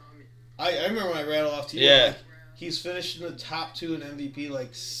 I remember when I rattled off to you. Yeah. Like, he's finished in the top 2 in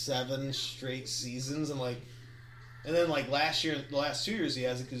MVP 7 straight seasons. I'm like. And then, last year, the last 2 years he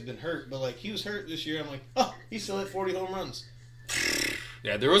hasn't because he's been hurt. But, he was hurt this year. I'm like, oh, he still hit 40 home runs.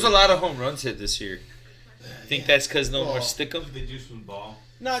 Yeah, there was a lot of home runs hit this year. I think that's because no more Stickum. They juiced some ball.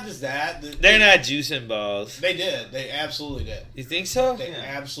 Not just that. They're not juicing balls. They did. They absolutely did. You think so? They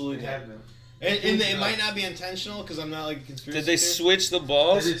absolutely did. And it might not be intentional because I'm not, a conspiracy Did they switch the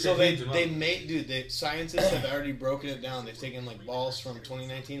balls? So they made... Dude, scientists have already broken it down. They've taken, balls from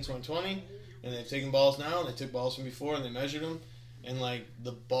 2019, 2020... And they've taken balls now, and they took balls from before, and they measured them. And,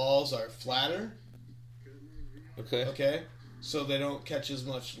 the balls are flatter. Okay? So they don't catch as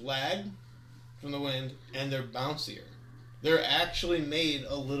much lag from the wind, and they're bouncier. They're actually made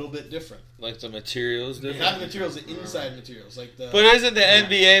a little bit different. Like the materials different? Not the materials, the inside materials. But isn't the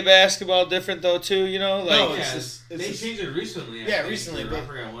NBA basketball different, though, too, No, they changed it recently. Recently. I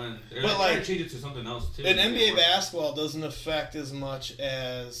forgot when. But, they changed it to something else, too. An NBA basketball doesn't affect as much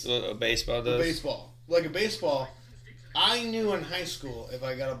as... a baseball does? Like a baseball... I knew in high school if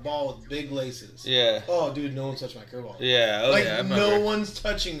I got a ball with big laces. Yeah. Oh, dude, no one touched my curveball. Yeah. No one's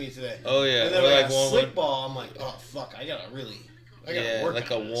touching me today. Oh, yeah. And then when I got a slick ball, I'm like, oh, fuck, I gotta work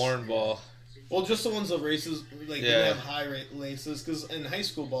like a worn ball. Well, just the ones that races, they have high laces, because in high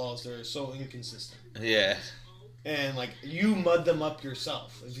school balls, they're so inconsistent. Yeah. And, you mud them up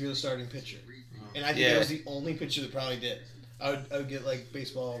yourself if you're the starting pitcher. And I think that was the only pitcher that probably did. I would get,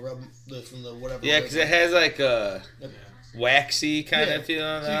 baseball rub from the whatever. Yeah, because it has, a waxy kind of feel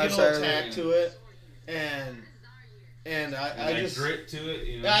on the outside. So you get a little tack to it, and I just... grit to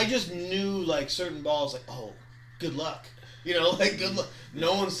it, I just knew, certain balls, oh, good luck. Good luck.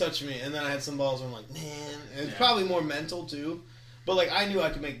 No one's touching me. And then I had some balls where I'm like, man. And it's probably more mental, too. But, I knew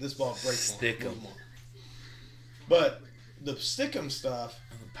I could make this ball break more. But the Stickum stuff,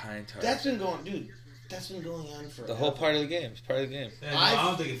 Pine tar. that's been going on for the whole part of the game. It's part of the game. Yeah, I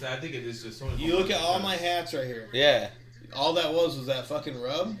don't think it's that. I think it is just so you look at all my hats right here. Yeah. All that was that fucking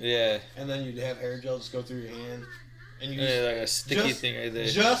rub. Yeah. And then you'd have hair gel just go through your hand. And you like a sticky thing right there.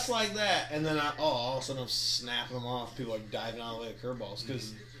 Just like that. And then all of a sudden I'm snapping them off. People are diving out of the way of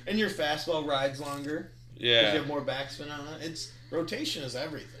curveballs. And your fastball rides longer. Yeah. Because you have more backspin on it. Rotation is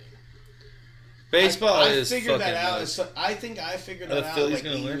everything. Baseball I figured that out. I think I figured that out at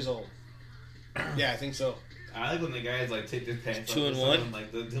 8 years old. Yeah, I think so. I like when the guys take their pants 2 and 1.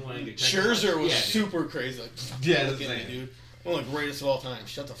 Scherzer was super crazy. Look at me, dude. One of the greatest of all time.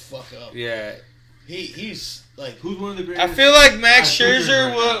 Shut the fuck up. Yeah. He's who's one of the greatest? I feel like Max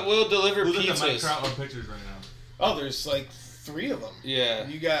Scherzer will deliver pizzas. Who's the Mike Trout or pitchers right now? Oh, there's 3 of them. Yeah.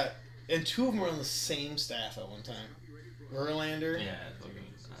 You got, and 2 of them were on the same staff at one time. Verlander. Yeah.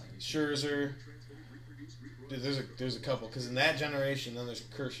 Scherzer. Dude, there's a couple because in that generation, then there's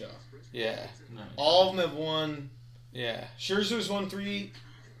Kershaw. Yeah. All of them have won. Yeah. Scherzer's won 3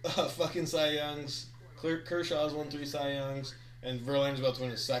 fucking Cy Youngs. Kershaw's won 3 Cy Youngs. And Verlander's about to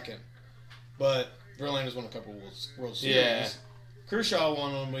win his 2nd. But Verlander's won a couple World Series. Yeah. Kershaw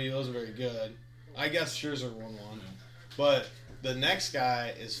won one, but he wasn't very good. I guess Scherzer won one. But the next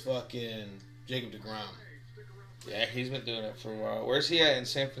guy is fucking Jacob deGrom. Yeah, he's been doing it for a while. Where's he at in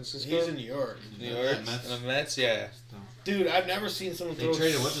San Francisco? He's in New York. New York? The Mets, yeah. Dude, I've never seen someone throw... They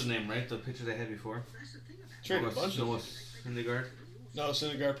traded, what's his name, right? The pitcher they had before? Traded a bunch of them. Syndergaard? No,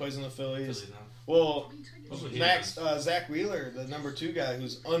 Syndergaard plays in the Phillies. No. Well, Zach Wheeler, the number 2 guy,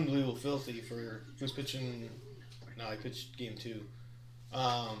 who's unbelievable filthy who's pitching... No, he pitched game 2.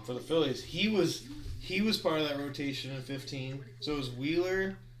 for the Phillies. He was part of that rotation in 15. So it was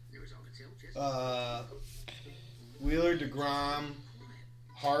Wheeler, DeGrom,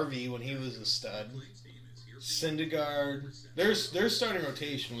 Harvey when he was a stud, Syndergaard. Their starting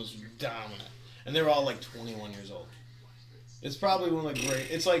rotation was dominant, and they were all like 21 years old. It's probably one of the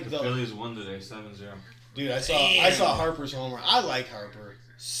great. It's like the Phillies won today, 7-0. Dude, I saw Harper's homer. I like Harper.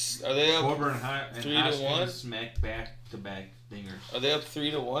 Are they up Corbin and 3-1? Smack back-to-back dingers. Are they up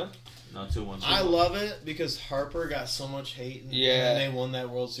 3-1? No, 2-1. I love it because Harper got so much hate and they won that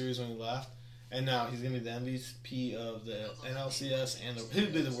World Series when he left. And now he's going to be the MVP of the NLCS and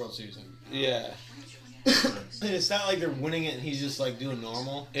he'll be the World Series. Yeah. And it's not like they're winning it and he's just like doing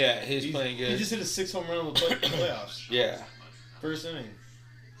normal. Yeah, he's playing good. He just hit a 6 home run in the playoffs. Yeah. First inning.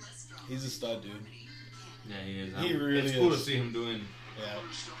 He's a stud, dude. Yeah, he is. He really is. It's cool to see him doing. Yeah.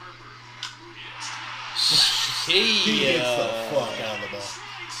 He gets the fuck out of the ball.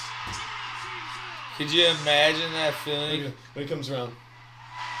 Could you imagine that feeling? When he comes around.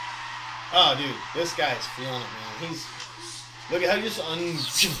 Oh, dude. This guy's feeling it, man. Look at how he just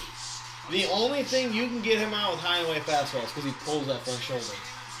the only thing you can get him out with high and away fastballs because he pulls that front shoulder.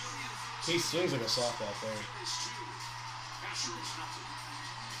 He swings like a softball player.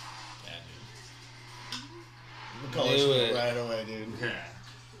 McCullers right away, dude. Yeah.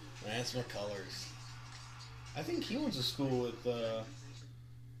 Lance McCullers. I think he went to school with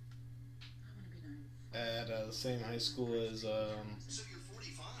at the same high school as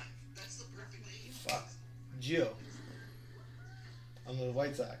Gio on the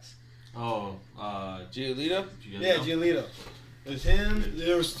White Sox. Oh, Giolito? Yeah, Giolito. There's him.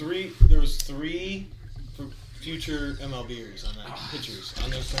 There was three future MLBers on that pitchers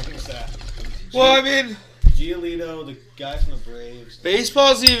on their starting staff. Well, I mean, Giolito, the guy from the Braves.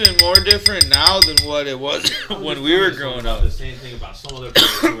 Baseball's even more different now than what it was when we were growing up. The same thing about some other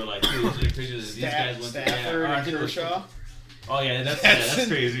players who were like, dude, these are pictures these guys went to. Stafford and Kershaw. Oh yeah, that's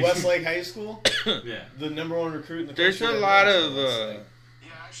crazy. Westlake High School. Yeah. The #1 recruit in the country. There's a lot of.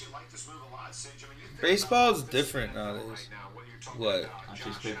 Baseball's different nowadays. What?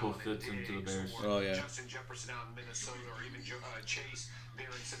 Chase Claypool fits into the Bears. Oh yeah. Justin Jefferson out in Minnesota, or even Chase there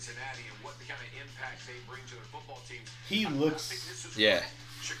in Cincinnati, and what kind of impact they bring to their football team. He looks. Yeah.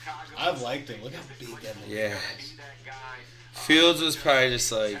 I've liked him. Look how big that is. Yeah. Fields was probably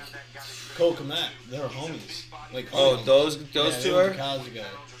just like. Cole Kmet, they were homies. Like those two are.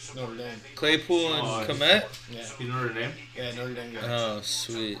 Notre Dame. Claypool and Kmet? Yeah. He's Notre Dame? Yeah, Notre Dame guy. Oh,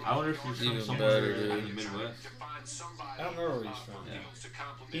 sweet. I wonder if he's even better, dude. in the Midwest. I don't remember where he's from. Yeah.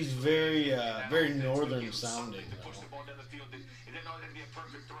 He's very northern sounding.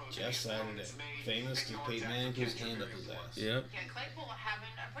 Jeff Saturday, famous because Peyton Manning put his hand up his ass. Yep. Yeah, Claypool having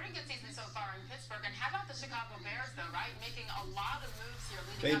a pretty good season so far in Pittsburgh. And how about the Chicago Bears, though, right? Making a lot of moves here.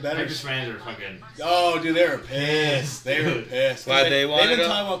 They better. Bears fans are fucking. Oh, dude, they were pissed. They were pissed. Why they wanted They've been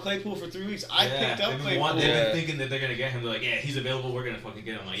him? talking about Claypool for 3 weeks. I picked up Claypool. They've been thinking that they're gonna get him. They're like, yeah, he's available. We're gonna fucking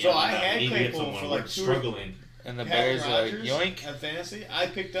get him. Like, so yeah, I had we need to get Claypool someone. for We're like struggling. And the Bears are like, yoink. At fantasy, I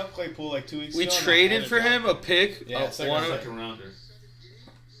picked up Claypool like 2 weeks We ago. traded for him a pick. Yeah, second rounder.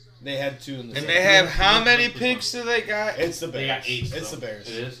 They had 2 in the And they have how many picks do they got? It's the Bears. They got 8. It's the Bears.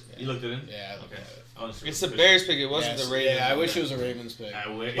 It is? Yeah. You looked it in? Yeah, I looked at it. It's the Bears pick. It wasn't the Ravens. Yeah, I wish it was a Ravens pick. I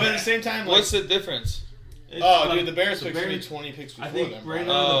wish. But at the same time, like, what's the difference? Dude, the Bears picked me 20 picks before I think them. right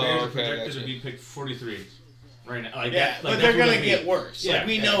now the Bears are okay, projected to be picked 43. Right now, like yeah, but they're gonna get worse. Yeah, like,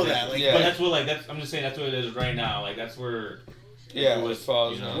 we know that. Like, but that's what I'm just saying that's what it is right now. Like that's where. Yeah, it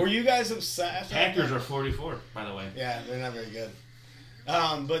falls. You know. Were you guys upset? Packers are 44, by the way. Yeah, they're not very good.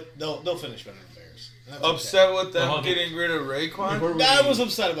 But they'll finish better than the Bears. That's upset with them getting rid of Raekwon? I was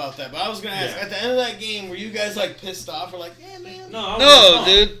upset about that, but I was gonna ask at the end of that game, were you guys like pissed off or like, yeah, man? No,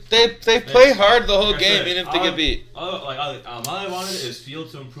 dude. They play hard the whole game, even if they get beat. All I wanted is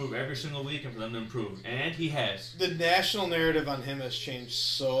Fields to improve every single week and for them to improve, and he has. The national narrative on him has changed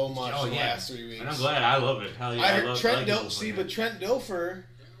so much the last 3 weeks. And I'm glad. I love it. Hell yeah, I heard Trent Dilfer,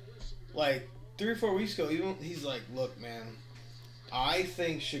 like 3 or 4 weeks ago, he's like, look, man, I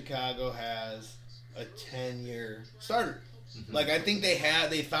think Chicago has a 10-year starter. Mm-hmm. Like, I think they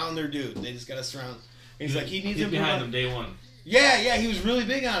found their dude. They just got to surround. He's like, he needs to behind them day one. Yeah, he was really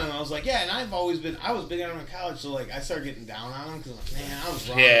big on him. I was like, yeah, and I was big on him in college, so like I started getting down on him because like, man, I was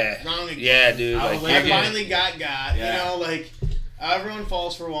wrong. Wrong again. Yeah, dude. I finally got. Yeah. You know, like everyone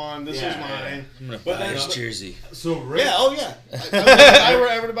falls for one. This was mine. I'm gonna buy his jersey. So if I were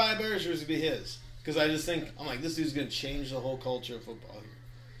ever to buy a Bears jersey, it'd be his because I just think I'm like this dude's gonna change the whole culture of football here.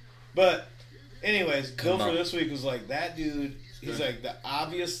 But anyways, Bill for this week was like that dude. He's like the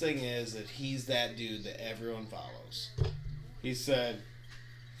obvious thing is that he's that dude that everyone follows. He said,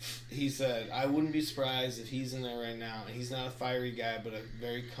 he said, I wouldn't be surprised if he's in there right now, and he's not a fiery guy, but a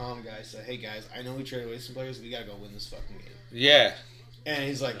very calm guy. Said, hey guys, I know we traded away some players. We gotta go win this fucking game. Yeah. And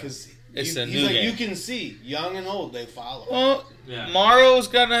he's like, because it's a new game. You can see, young and old, they follow. Well, Morrow's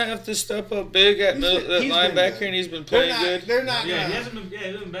gonna have to step up big at linebacker, and he's been playing good. They're not. Yeah, he hasn't been. Yeah, he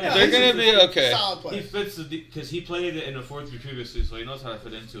hasn't been bad. They're gonna be okay. Solid player. He fits because he played it in the 4-3 previously, so he knows how to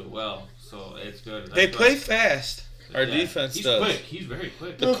fit into it well. So it's good. They play fast. Our defense he's does. Quick. He's very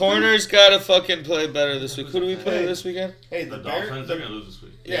quick. The corners gotta fucking play better this week. Who do we play this weekend? Hey, the Dolphins. They're gonna lose this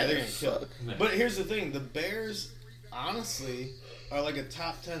week. Yeah, they're gonna kill. But here's the thing: the Bears, honestly, are like a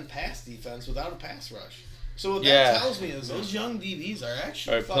top 10 pass defense without a pass rush. So what that tells me is those young DBs are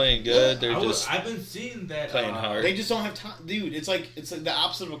actually playing good. They're I've been seeing that playing hard. They just don't have time, dude. It's like the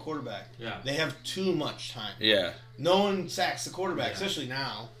opposite of a quarterback. Yeah, they have too much time. Yeah, no one sacks the quarterback, especially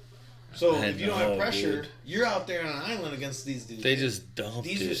now. So if you don't have pressure, you're out there on an island against these dudes. They just dump.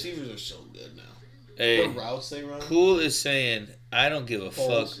 These receivers are so good now. Hey, the routes they run. Cool is saying, I don't give a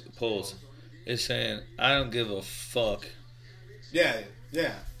fuck. Poles is saying, I don't give a fuck. Yeah.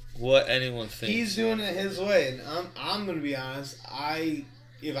 What anyone thinks. He's doing it his way, and I'm gonna be honest.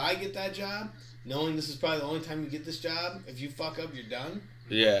 If I get that job, knowing this is probably the only time you get this job, if you fuck up, you're done.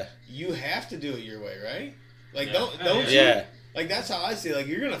 Yeah. You have to do it your way, right? Like don't you? Like that's how I see it. Like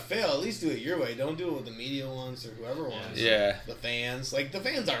you're gonna fail, at least do it your way. Don't do it with the media wants or whoever wants. Yeah. The fans, like the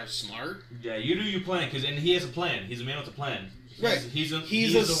fans aren't smart. Yeah, you do your plan and he has a plan. He's a man with a plan. He's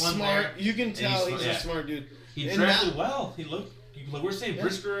a smart. You can tell he's a smart dude. He drafted well. We're saying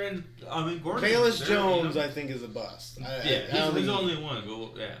Brisker and Gordon. Bayless Jones, I think, is a bust. He's only one.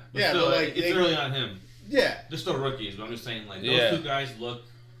 But still, but like it's early on him. Yeah, they're still rookies, but I'm just saying those two guys look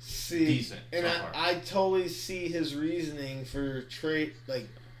decent. And I totally see his reasoning for trade. Like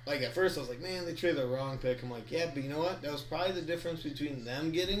at first I was like, man, they traded the wrong pick. I'm like, yeah, but you know what? That was probably the difference between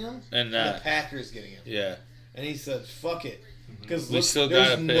them getting him and the Packers getting him. Yeah. And he said, fuck it, because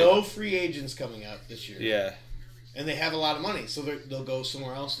there's no free agents coming up this year. Yeah. And they have a lot of money, so they'll go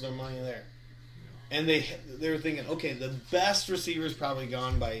somewhere else with their money there. And they were thinking, okay, the best receiver's probably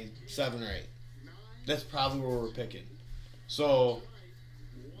gone by 7 or 8. That's probably where we're picking. So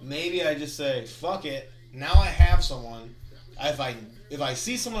maybe I just say, fuck it. Now I have someone. If I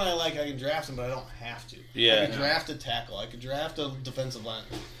see someone I like, I can draft him, but I don't have to. Yeah. I could draft a tackle. I could draft a defensive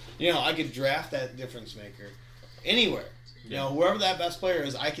lineman. I could draft that difference maker anywhere. Yeah. Whoever that best player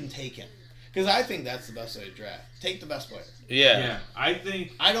is, I can take him. Because I think that's the best way to draft. Take the best player. Yeah. I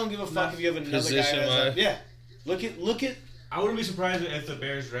don't give a fuck if you have another guy. Yeah. Look at. I wouldn't be surprised if the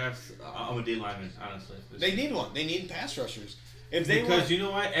Bears draft a D lineman. Honestly, they need one. They need pass rushers. You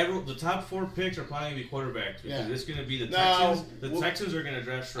know what? The top 4 picks are probably going to be quarterbacks. Because it's going to be the Texans. Texans are going to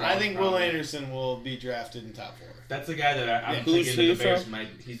draft Stroud. I think Will Anderson will be drafted in top 4. That's the guy that I'm thinking that the Bears might.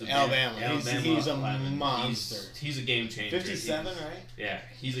 He's Alabama. He's a monster. He's a game changer. 57, right? Yeah,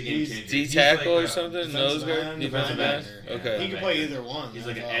 he's a game changer. D-tackle or something? Nose guard? Defensive end. Okay. He can play either one. He's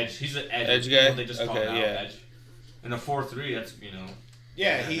like an edge. He's an edge guy? They just call him edge. And a 4-3, that's,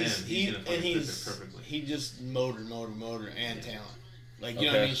 Yeah, he just motor and talent. Like, you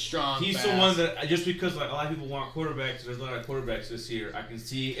know what I mean? Strong, he's fast. the one that, just because a lot of people want quarterbacks, there's a lot of quarterbacks this year, I can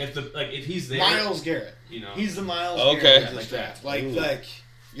see if he's there. Myles Garrett. He's the Myles Garrett of this draft. Like,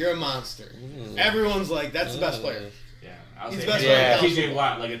 you're a monster. Everyone's like, that's the best player. Yeah. He's the best player. TJ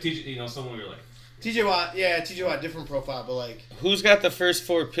Watt, someone you're like. TJ Watt, different profile, but like. Who's got the first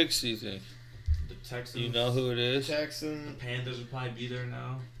 4 picks, do you think? The Texans. You know who it is? Texans. The Panthers will probably be there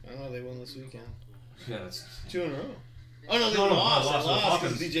now. I don't know, they won this weekend. Yeah, that's 2 in a row. Oh, no, they lost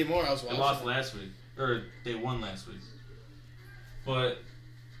because DJ Moore. I was watching. They lost last week. Or they won last week. But,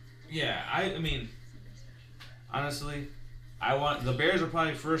 yeah, I mean, honestly, the Bears are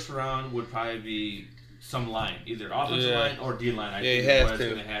probably first round would probably be some line, either offensive line or D line. I think that's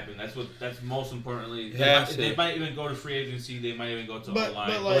going to happen. That's most importantly. They might even go to free agency. They might even go to O line.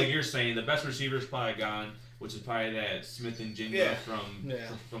 But like you're saying, the best receiver is probably gone, which is probably that Smith and Jigba from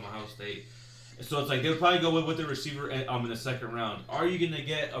Ohio State. So it's like they'll probably go with the receiver in the second round. Are you going to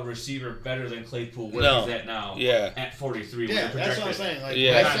get a receiver better than Claypool where he's at now? Yeah. At 43. Yeah, that's what I'm saying. Like,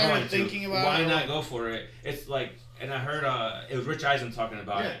 I started thinking about why not go for it? It's like, and I heard it was Rich Eisen talking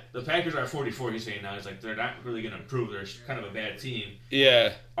about it. The Packers are at 44. He's saying now he's like they're not really going to improve. They're kind of a bad team.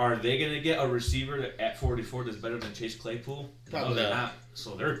 Yeah. Are they going to get a receiver at 44 that's better than Chase Claypool? Probably no, they're not.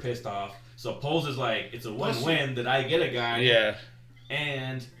 So they're pissed off. So Poles is like, it's a win-win that I get a guy. Yeah.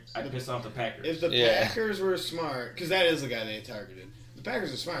 And I pissed off the Packers. If the Packers were smart, because that is the guy they targeted. The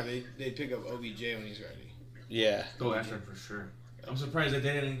Packers are smart. They pick up OBJ when he's ready. Yeah. Go after him for sure. I'm surprised that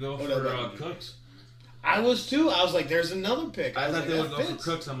they didn't go for Cooks. I was too. I was like, there's another pick. I thought like, they would go fits. for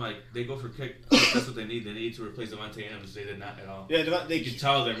Cooks. I'm like, they go for Cooks. That's what they need. They need to replace Devontae Adams. They did not at all. Yeah, You can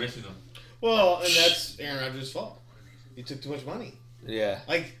tell they're missing them. Well, and that's Aaron Rodgers' fault. He took too much money. Yeah.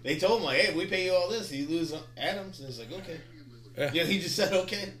 Like, they told him, like, hey, we pay you all this. You lose Adams. And he's like, okay. Yeah, he just said,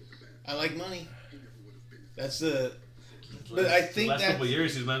 okay. I like money. That's the... But I think the last couple of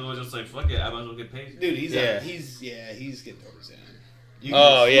years, he's might as well just like, fuck it, I might as well get paid. Dude, he's getting over his end. You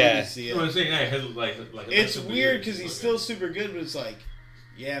can see it. You know what I'm saying? Yeah, like it's weird because he's still super good, but it's like,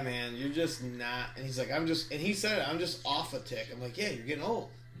 yeah, man, you're just not. And he's like, and he said it, I'm just off a tick. I'm like, yeah, you're getting old.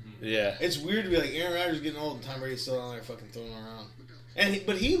 Yeah. It's weird to be like, Aaron Rodgers getting old and Tom Brady's still on there fucking throwing around.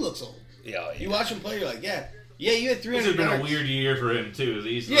 But he looks old. Yeah. You watch him play, you're like, yeah, you had 300 This has been yards. a weird year for him, too.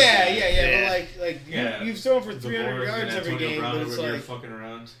 Yeah. But you've thrown for 300 yards every game, Brown but it's like, fucking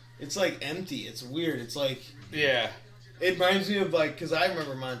around. it's like empty. It's weird. It's like, Yeah. it reminds me of like, because I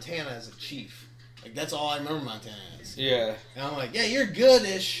remember Montana as a Chief. Like, that's all I remember Montana as. Yeah. And I'm like, yeah, you're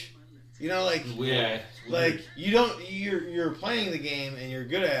good-ish. You know, like, Yeah. like you're playing the game and you're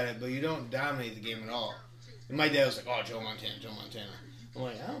good at it, but you don't dominate the game at all. And my dad was like, oh, Joe Montana. I'm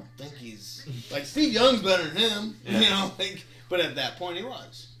like, I don't think he's like Steve Young's better than him, you know. Like, but at that point, he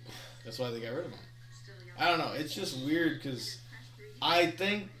was. That's why they got rid of him. I don't know. It's just weird because I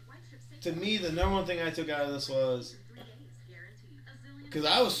think, to me, the number one thing I took out of this was because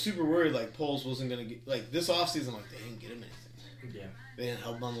I was super worried like Poles wasn't gonna get like this offseason. Like, they didn't get him anything. Yeah. They didn't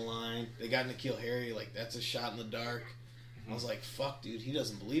help him on the line. They got N'Keal Harry. Like, that's a shot in the dark. I was like, fuck, dude. He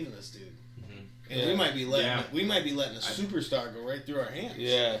doesn't believe in this dude. And we might be letting a superstar go right through our hands.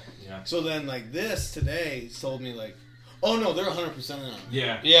 Yeah. So then, like, this today told me, like, oh no, they're 100% in on him.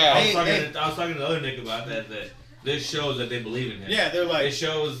 Yeah. I was talking to the other Nick about that this shows that they believe in him. Yeah, they're like, it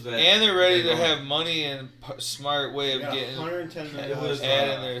shows that, and they're ready to have money and smart way of getting $110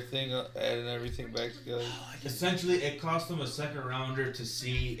 million. adding everything back together. Essentially, it cost them a second rounder to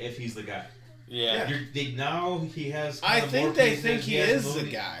see if he's the guy. Yeah. Now he has. I think they think he is the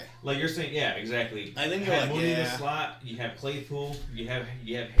guy. Like you're saying, yeah, exactly. I think you have Mooney in the slot. You have Claypool. You have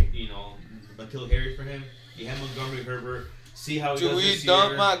N'Keal Harry for him. You have Montgomery, Herbert. See how he does this year. Do we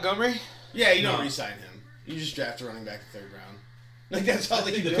dump Montgomery? Yeah, you don't re-sign him. You just draft a running back in the third round. Like, that's how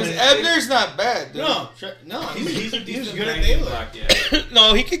they do it. Because Ebner's not bad, dude. No, he's good at Baylor.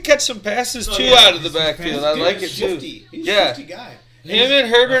 No, he could catch some passes too out of the backfield. I like it too. He's a 50 guy. Him and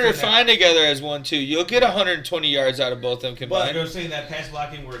Herbert are fine together as 1-2. You'll get 120 yards out of both of them combined. But I was saying that pass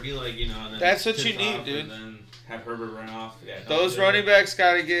blocking where he and then that's what you need, dude. And then have Herbert run off. Yeah, those running backs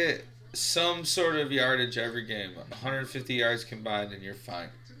got to get some sort of yardage every game. 150 yards combined, and you're fine.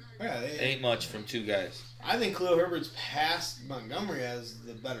 Yeah, ain't much from two guys. I think Khalil Herbert's past Montgomery as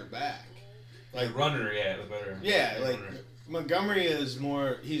the better back. Like runner, the better. Yeah, like runner. Montgomery is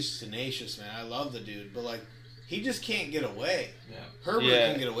more. He's tenacious, man. I love the dude, but like. He just can't get away. Yeah. Herbert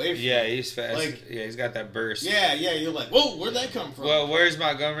can get away from him. Yeah, he's fast. Like, he's got that burst. Yeah, you're like, whoa, where'd that come from? Well, where's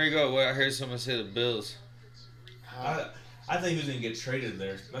Montgomery go? Well, I heard someone say the Bills. I think he was going to get traded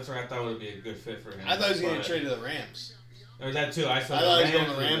there. That's where I thought would be a good fit for him. I thought he was going to get traded to the Rams. Or that too. I thought he was going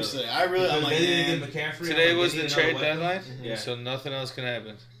to the Rams today. I'm like, McCaffrey. Today was the trade deadline, so nothing else can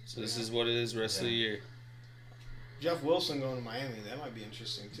happen. So this is what it is rest of the year. Jeff Wilson going to Miami, that might be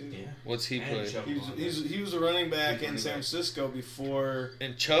interesting too. Yeah. What's he play? He was a running back in San Francisco before.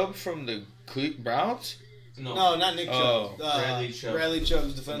 And Chubb from the Browns? No, not Nick Chubb. Bradley Chubb. Bradley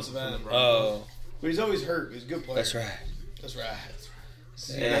Chubb's defensive end. Oh. But he's always hurt. He's a good player. That's right.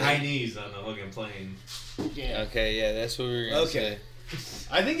 Yeah. High knees on the hook and plane. Yeah. Okay, yeah, that's what we were going to say.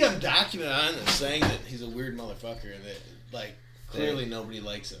 I think I'm documented on this saying that he's a weird motherfucker and that, like, clearly nobody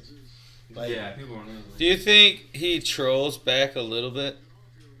likes him. Like, yeah, people are. Do you think he trolls back a little bit?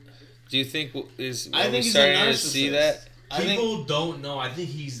 Do you think we starting to see that? People don't know. I think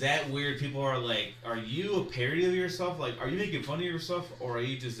he's that weird. People are like, "Are you a parody of yourself? Like, are you making fun of yourself, or are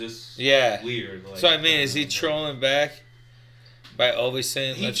you just this weird?" Like, so I mean, is he trolling back by always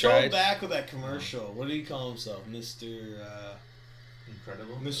saying he trolled back with that commercial? What did he call himself, Mr.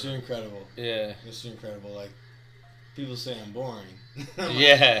 Incredible? Mr. Incredible. Yeah, Mr. Incredible. Like, people say I'm boring.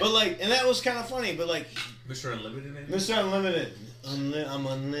 Yeah. But like, and that was kind of funny. But like, Mr. Unlimited, maybe? Mr. Unlimited. I'm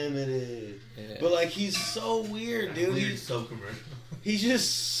unlimited. Yeah. But like, he's so weird, dude. He's so commercial. He's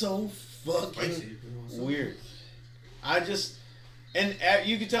just so fucking weird. And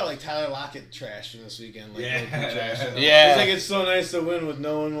you could tell, like, Tyler Lockett trashed him this weekend. Like, yeah. It's like, it's so nice to win with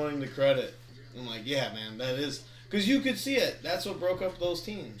no one wanting to credit. I'm like, yeah, man, that is. Because you could see it. That's what broke up those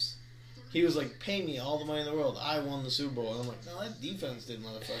teams. He was like, pay me all the money in the world. I won the Super Bowl. And I'm like, no, that defense did,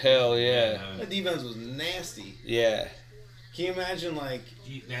 motherfucker. Hell yeah. That defense was nasty. Yeah. Can you imagine, like...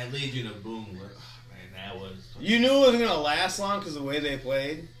 That Legion of Boom. Man. that was. You knew it wasn't gonna last long because the way they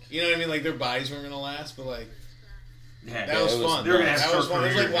played. You know what I mean? Like their bodies weren't gonna last, but like that was fun. That was fun.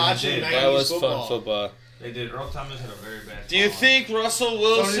 It was like watching 90s That was football. fun football. They did. Earl Thomas had a very bad. Do you think Russell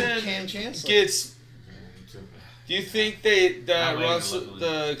Wilson gets? Do you think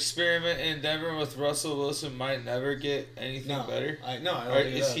the experiment in Denver with Russell Wilson might never get anything better? I don't or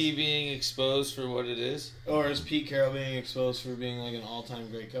think is he being exposed for what it is? Or is Pete Carroll being exposed for being like an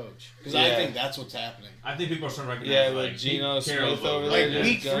all-time great coach? Because I think that's what's happening. I think people are starting to recognize. Yeah, with Geno Smith over there. Like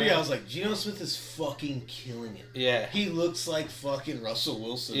week 3, I was like, Geno Smith is fucking killing it. Yeah. He looks like fucking Russell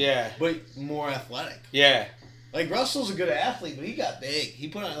Wilson. Yeah. But more athletic. Yeah. Like Russell's a good athlete, but he got big. He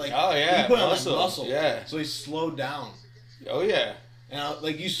put on like he put on muscle. Yeah. So he slowed down. Oh yeah. And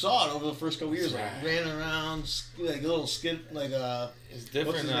like you saw it over the first couple years, like ran around like a little skid, like it's different.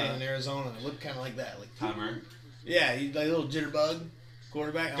 What's his name in Arizona? It looked kind of like that, like Timer. Yeah, he like a little jitterbug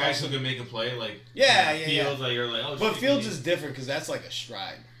quarterback. Guys who can make a play, like Fields, like you're like, oh. But Fields is different because that's like a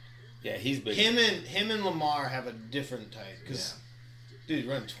stride. Yeah, he's big. Him and Lamar have a different type because. Dude,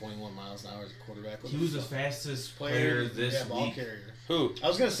 running 21 miles an hour as a quarterback. He was the fastest player this ball week. Carrier. Who? I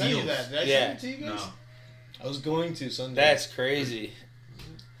was going to send you that. Did I send it to you guys? No. I was going to Sunday. That's crazy.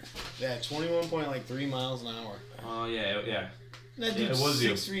 Yeah, 21.3 miles an hour. Oh, yeah. That dude's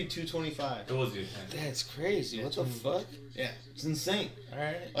 6'3", 225. It was you. That's crazy. What the fuck? Yeah, it's insane. All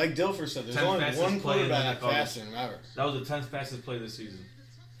right. Like Dilfer said, there's only one quarterback faster than ever. That was the 10th fastest play this season.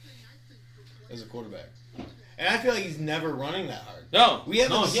 As a quarterback. And I feel like he's never running that hard. No. We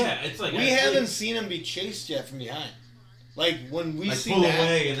haven't it's like we haven't seen him be chased yet from behind. Like when we see that,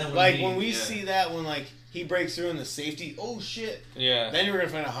 away and then when we see that when like he breaks through in the safety, oh shit! Yeah. Then you're gonna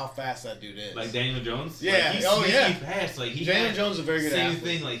find out how fast that dude is. Like Daniel Jones. Yeah. Like, he's fast. Like Daniel Jones is a very good same athlete.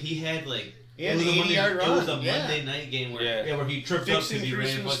 thing. Like he had like. He had an 80-yard run. It was a Monday night game where he tripped up because he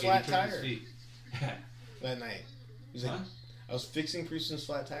ran flat tire. His feet. That night. He's like, I was fixing Priestman's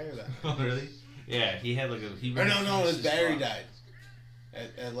flat tire that night. Oh really? Yeah, he had like a. No, his battery died.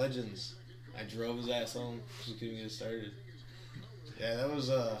 At Legends. I drove his ass home because we couldn't get it started. Yeah, that was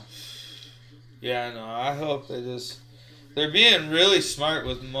Yeah, no, I hope they're being really smart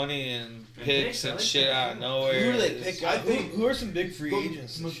with money and picks and shit out of nowhere. Who do they pick up? Who are some big free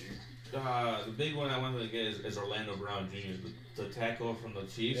agents this year? The big one I want them to get is Orlando Brown Jr., the tackle from the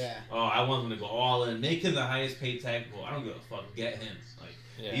Chiefs. Yeah. Oh, I want them to go all in, make him the highest paid tackle. I don't give a fuck. Get him.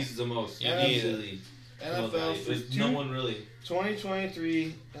 Like he's the most easily. NFL for no one really.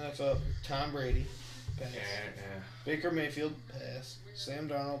 2023 NFL. Tom Brady, pass. Yeah. Baker Mayfield, pass. Sam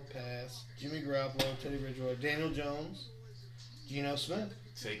Darnold, pass. Jimmy Garoppolo, Teddy Bridgewater, Daniel Jones, Geno Smith,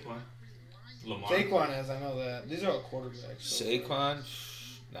 Saquon, Lamar. Saquon, as I know that. These are all quarterbacks. So Saquon,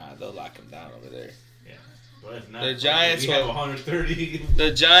 they'll lock him down over there. Yeah, but if not, the Giants will have 130.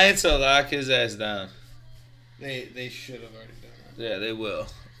 The Giants will lock his ass down. They should have already done that. Yeah, they will.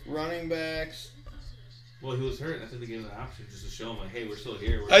 Running backs. Well, he was hurt. I think they gave him the option just to show him, like, hey, we're still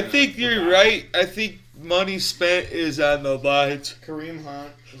here. I think you're right. I think money spent is on the lines. Kareem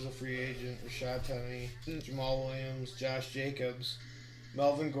Hunt is a free agent. Rashad Penny, Jamal Williams, Josh Jacobs,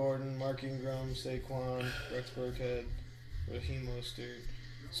 Melvin Gordon, Mark Ingram, Saquon, Rex Burkhead, Raheem Mostert.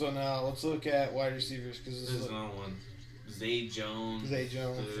 So now let's look at wide receivers because this is another one. Zay Jones. Zay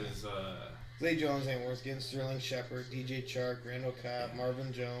Jones ain't worth getting. Sterling Shepard, DJ Chark, Randall Cobb,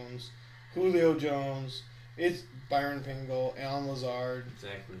 Marvin Jones, Julio Jones. It's Byron Pringle, Alan Lazard.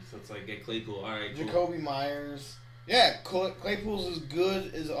 Exactly. So it's like get Claypool. All right. Cool. Jacoby Myers. Yeah, Claypool's as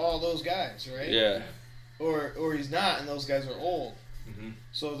good as all those guys, right? Yeah. Or he's not, and those guys are old. Mm-hmm.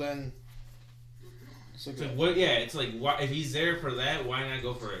 So then. It's like, what? Yeah, it's like if he's there for that, why not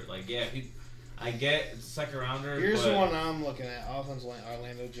go for it? Like, yeah, I get it's a second rounder. Here's the one I'm looking at: offensive line,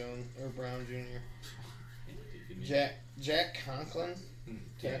 Orlando Jones or Brown Jr. Jack Conklin,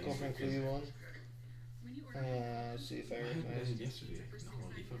 tackle from Cleveland. Let's see if I recognize him. Yesterday. No,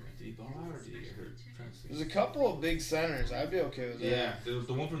 did he ball out or did he get hurt? There's a couple of big centers. I'd be okay with that. Yeah,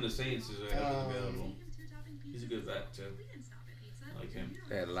 the one from the Saints is available. He's a good vet too. I like him.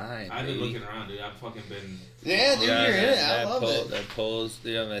 That line. I've been looking around, dude. I've fucking been. Yeah, dude, you're in it. I love it. That polls,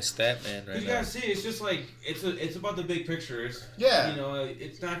 that stat man right now. You gotta see, it's just like it's about the big picture. Yeah. You know,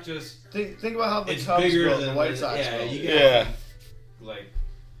 it's not just. Think about how the Cubs built, the White Sox built. Yeah. Like.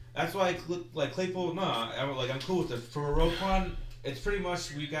 That's why, like Claypool, I'm cool with it. For Roquan, it's pretty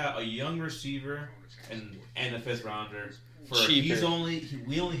much we got a young receiver and a fifth rounder. Cheaper.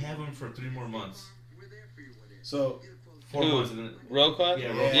 We only have him for 3 more months. So 4 months. Roquan?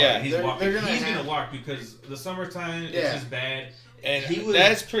 Yeah, Roquan. Yeah. He's gonna walk because the summertime is just bad. And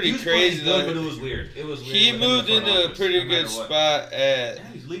that's pretty crazy, though. But it was weird. It was weird. He moved into a pretty good spot at. Yeah,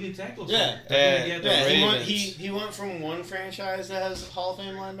 he's leading tackles. He went from one franchise that has Hall of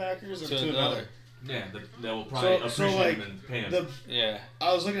Fame linebackers to another. Yeah, that will probably appreciate him and pay him.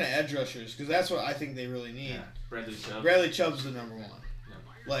 I was looking at edge rushers because that's what I think they really need. Yeah. Bradley Chubb's the number one. Yeah.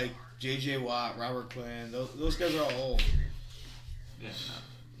 Like J.J. Watt, Robert Quinn, those guys are all old. Yeah.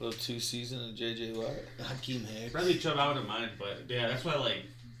 Little 2 season of J.J. Watt. Hakeem Hicks. Bradley Chubb, I wouldn't mind, but yeah, that's why I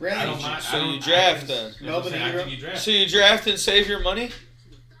Bradley don't mind. So you draft then? No, but I think you draft. So you draft and save your money?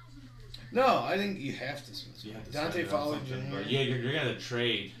 No, I think you have to. You have to Dante Fowler Jr. Yeah, you're gonna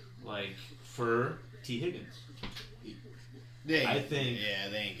trade for T. Higgins. I think. Yeah,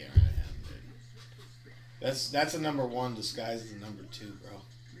 they ain't getting rid of him, dude. That's a number one disguised as a number 2,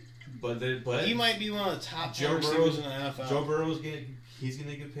 bro. But he might be one of the top Joe receivers in the NFL. Joe Burrow's he's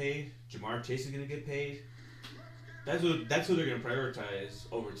gonna get paid. Jamar Chase is gonna get paid. That's who they're gonna prioritize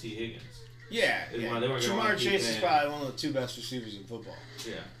over T. Higgins. Yeah. Jamar Chase is probably one of the 2 best receivers in football.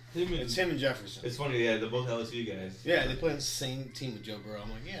 Yeah. It's him and Jefferson. It's funny, they're both LSU guys. Yeah, they play on the same team with Joe Burrow. I'm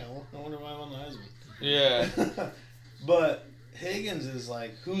like, yeah, well, I wonder why I won the Heisman. Yeah. But Higgins is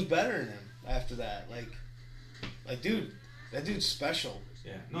who's better than him after that? Like, dude, that dude's special.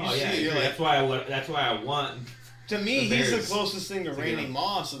 Yeah. No, yeah. That's why I want. To me, he's the closest thing to Randy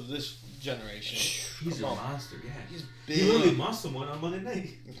Moss of this generation. He's a monster, yeah. He's big. He literally mossed someone on Monday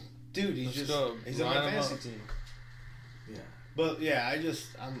night. Dude, he's on my fantasy team. Yeah. But yeah,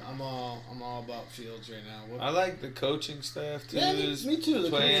 I'm all about Fields right now. I like the coaching staff too. Yeah, me too.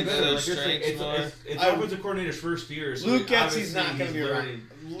 Playing it's offensive coordinator's first year. So Luke Getsy's not going to be around.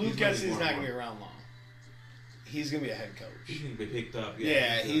 Luke Getsy's not going to be around long. He's going to be a head coach. He's going to be picked up.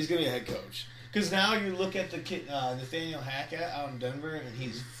 Yeah, he's going to be a head coach. Because now you look at the kid, Nathaniel Hackett out in Denver, and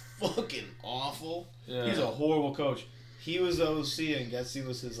he's fucking awful. Yeah. He's a horrible coach. He was the OC, and Getsy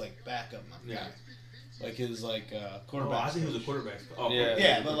was his backup guy. Like his quarterback. I think he was a quarterback.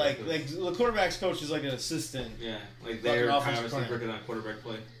 Yeah, but the quarterback's coach is like an assistant. Yeah, they're kind of working on quarterback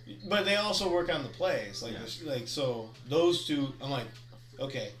play. But they also work on the plays. So those two, I'm like,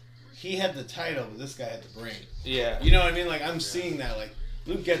 okay, he had the title, but this guy had the brain. Yeah, you know what I mean? Like I'm seeing that. Like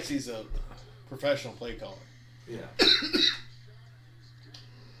Luke Getsy's a professional play caller. Yeah.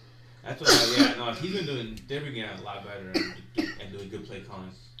 That's what. He's been doing. They've been getting a lot better and doing good play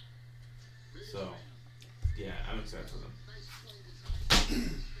calling. So. Yeah, I'm excited for them.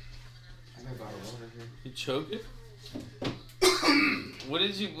 I got a bottle of water here. You choking?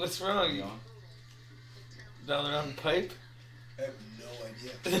 What's wrong? Down there on the pipe? I have no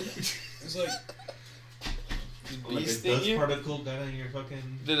idea. It's like a dust particle got in your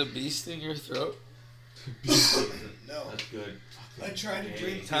fucking. Did a bee sting your throat? No. That's good. I tried to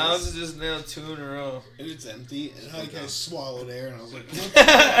drink. Towns just nailed 2 in a row. And it's empty, and I kind of swallowed air, and I was like,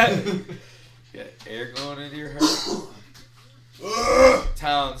 what? Got air going into your heart.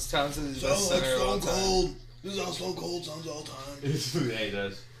 Towns is the best center of all time. Cold. This is how Stone Cold sounds all the time. Yeah, he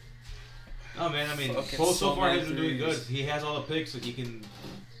does. Oh man, I mean, Cole so far has been doing good. He has all the picks, so he can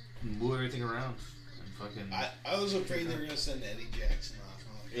move everything around. And fucking. I was afraid they were gonna send Eddie Jackson off.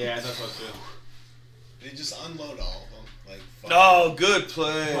 Yeah, that's what too. They just unload all of them. Oh, good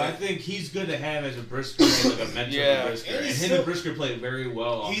play. Well, I think he's good to have as a Brisker, like a mentor Brisker. And him and Brisker played very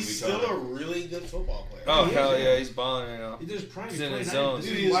well off of each other. He's still a really good football player. Oh, hell yeah, he's balling right now. He's in his zone. This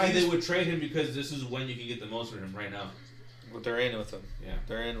is why they would trade him, because this is when you can get the most from him right now. But they're in with him. Yeah.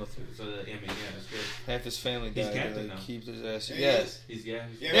 They're in with him. So, that's good. Half his family died. He's captain now. Keep his ass. Yeah, yes.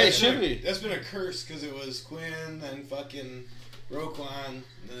 Yeah, it should be. That's been a curse, because it was Quinn, then fucking Roquan, and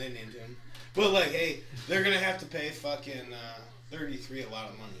then they named him. But, hey, they're going to have to pay fucking 33 a lot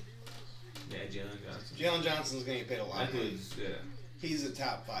of money. Yeah, Jalen Johnson. Jalen Johnson's going to get paid a lot of money. Yeah. He's a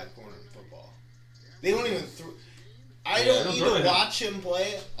top 5 corner in football. They don't even I don't need to watch him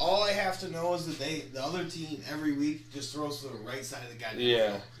play. All I have to know is that the other team every week just throws to the right side of the goddamn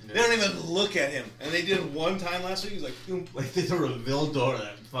field. They don't even look at him. And they did one time last week. He was like, boom. Like they threw a Vildor,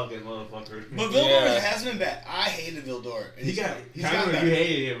 that fucking motherfucker. But Vildor hasn't been bad. I hated Vildor. He's got you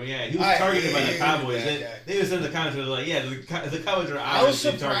hated him. Yeah, he was targeted by the Cowboys. They even said in the comments, they were like, yeah, the Cowboys are I was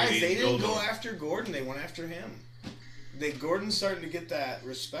surprised they didn't go after Gordon. They went after him. Gordon's starting to get that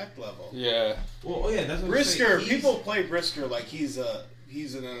respect level. Yeah. Well, yeah, that's what Brisker. People play Brisker like he's an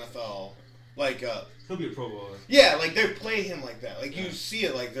NFL, he'll be a Pro Bowler. Yeah, they play him like that. You see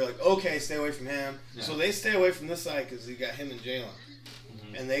it, they're like, okay, stay away from him. Yeah. So they stay away from this side because you got him and Jalen,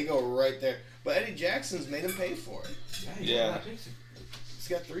 and they go right there. But Eddie Jackson's made him pay for it. Yeah. He's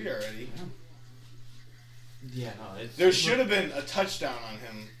got 3 already. Yeah, no. There should have been a touchdown on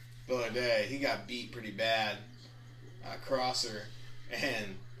him the other day. He got beat pretty bad. crosser,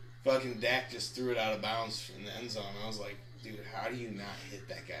 and fucking Dak just threw it out of bounds in the end zone. I was like, dude, how do you not hit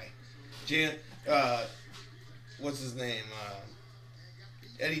that guy? What's his name?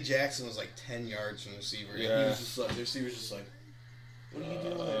 Eddie Jackson was like 10 yards from the receiver. Yeah. And he was just like, the receiver's just like, what are you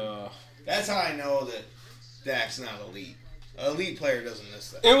doing? That's how I know that Dak's not elite. An elite player doesn't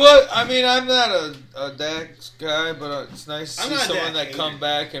miss that. It was. I mean, I'm not a Dak's guy, but it's nice to see someone that come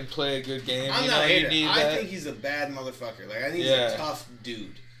back and play a good game. I'm not a hater. I think he's a bad motherfucker. Like, I think he's a tough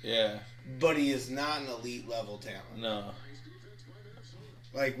dude. Yeah. But he is not an elite level talent. No.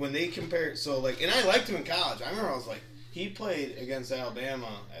 Like, when they compare... So, like... And I liked him in college. I remember I was like... He played against Alabama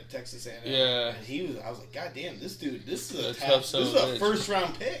at Texas A&M. Yeah. And I was like, God damn, this dude, this is a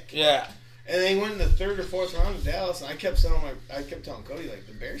first-round pick. Yeah. And they went in the third or fourth round in Dallas, and I kept telling Cody, like,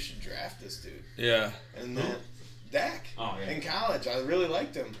 the Bears should draft this dude. Yeah. And then Dak. Oh, yeah. In college, I really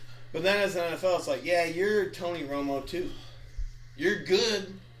liked him. But then as an NFL, it's like, yeah, you're Tony Romo, too. You're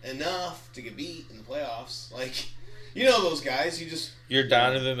good enough to get beat in the playoffs. Like, you know those guys. You're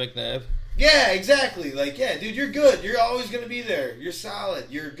Donovan McNabb. Yeah, exactly. Like, yeah, dude, you're good. You're always going to be there. You're solid.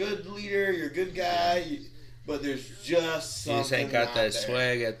 You're a good leader. You're a good guy. But there's just something. You just ain't got that there.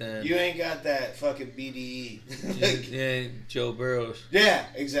 swag at the end. You ain't got that fucking BDE. Yeah, Joe Burrow. Yeah,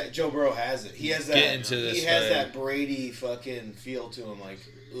 exactly. Joe Burrow has it. He has that. He has that Brady fucking feel to him. Like,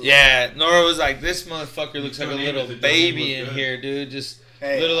 ugh. Yeah, Nora was like, this motherfucker looks like a little baby in here, dude. Just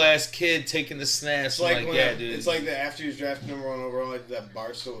little ass kid taking the snaps. It's like dude. It's like after he was drafted number 1 overall, like that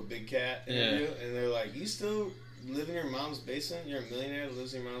Barstool with Big Cat interview, and they're like, you still live in your mom's basement? You're a millionaire that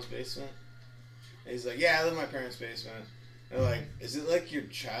lives in your mom's basement? And he's like, yeah, I live in my parents' basement. They're like, is it like your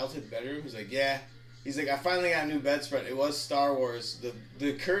childhood bedroom? He's like, yeah. He's like, I finally got a new bedspread. It was Star Wars.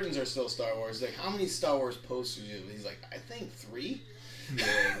 The curtains are still Star Wars. He's like, how many Star Wars posters do you have? He's like, I think 3. Yeah,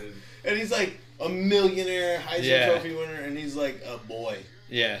 dude. And he's like a millionaire, Heisman Trophy winner, and he's like a boy.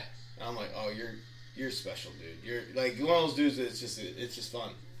 Yeah. And I'm like, oh, you're special, dude. You're like one of those dudes that it's just fun.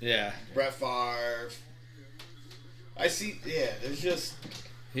 Yeah. Brett Favre. I see. Yeah, there's just.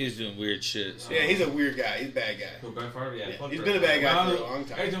 He's doing weird shit. So. Yeah, he's a weird guy. He's a bad guy. Who, Brett Favre? Yeah. He's been a bad guy for a long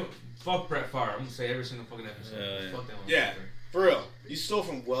time. Fuck Brett Favre. I'm gonna say every single fucking episode. Fuck that one. Yeah, for real. You stole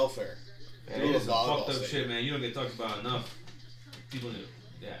from welfare. Yeah, it's fucked up shit, man. You don't get talked about enough. People knew.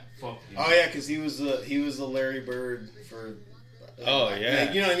 Yeah, fuck. Oh yeah, because he was the Larry Bird for.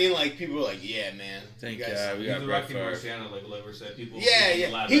 Yeah. You know what I mean? Like, people were like, yeah, man. Thank God. We got the Brett Rocky Marciano, like Lever said. People.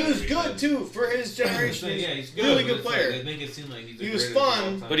 Yeah. He was good, too, for his generation. Yeah, he's good. Really good player. They make it seem like he was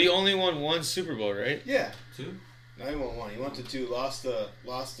fun. But he only won 1 Super Bowl, right? Yeah. 2? No, he won 1. He went to 2. Lost the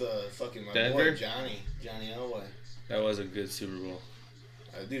fucking my Denver? boy, Johnny Elway. That was a good Super Bowl.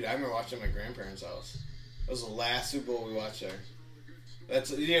 Dude, I remember watching at my grandparents' house. That was the last Super Bowl we watched there. That's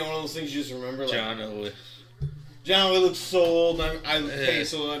one of those things you just remember. Like, John Elway. John Elway looks so old. So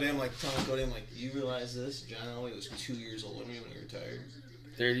I'm like, telling Cody, I'm like, you realize this? John Elway was 2 years older than me when he retired.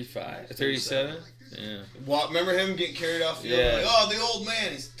 35? 37? Yeah. Remember him getting carried off the field? Yeah. Like, oh, the old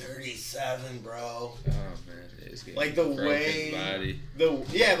man. He's 37, bro. Oh, man. Like the way. Body.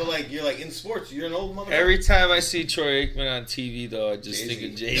 But like, you're like, in sports, you're an old motherfucker. Every time I see Troy Aikman on TV, though, I just think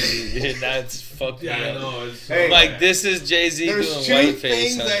of Jay-Z. That's fucking I know. It's like, this is Jay-Z doing whiteface. There's 2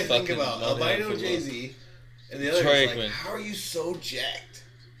 things I think about. Albino Jay-Z. And the other Troy is like, how are you so jacked?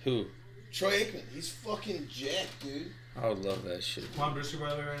 Who? Troy Aikman. He's fucking jacked, dude. I would love that shit. Quan Brisker,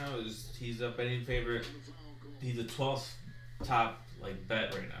 by the way, right now, he's up betting favorite. He's the 12th top, like,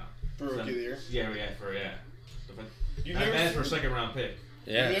 bet right now. For Rookie of the Year? I bet for a second round pick.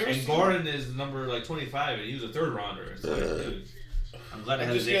 Yeah. And Gordon is number, like, 25, and he was a 3rd rounder. It's like, dude, I'm glad I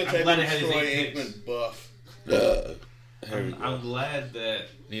had his 8 picks. Buff. I'm glad that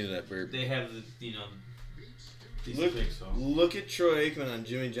needed that burp. They have the, Look at Troy Aikman on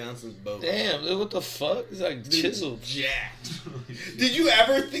Jimmy Johnson's boat. Damn, what the fuck? He's like chiseled. Jacked. Did you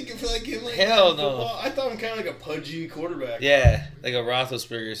ever think of like him like Hell no. Football? I thought him kind of like a pudgy quarterback. Yeah, like a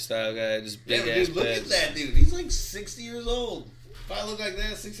Roethlisberger style guy, just big ass dude, look at that dude. He's like 60 years old. If I look like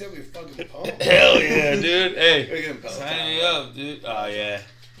that, 60, I'd be fucking pumped. Hell yeah, dude. Hey, sign me up, dude. Oh yeah,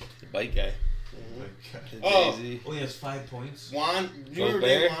 the bike guy. Only has 5 points. Do you remember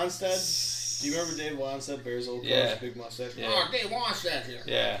Dave Wanstead? Do you remember Dave Wanstead, Bears old coach, big mustache? Yeah. Oh, Dave Wanstead here.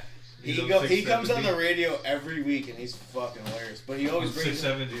 Yeah. He comes on the radio every week and he's fucking hilarious. But he always brings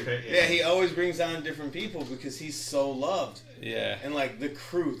 670, right? Yeah, he always brings on different people because he's so loved. Yeah. And like the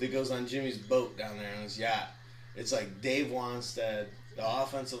crew that goes on Jimmy's boat down there on his yacht, it's like Dave Wanstead, the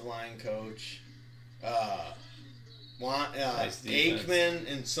offensive line coach,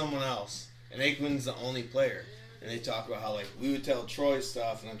 Aikman, and someone else. And Aikman's the only player. And they talk about how like we would tell Troy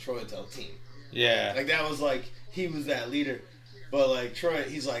stuff and then Troy would tell the team. Yeah. Like, that was like, he was that leader. But, like, Troy,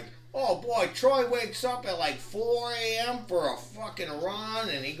 he's like, oh, boy, Troy wakes up at, like, 4 a.m. for a fucking run,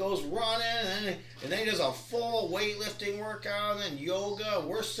 and he goes running, and then he does a full weightlifting workout, and then yoga.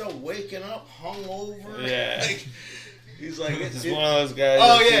 We're still waking up hungover. Yeah. Like, he's like... He's one of those guys.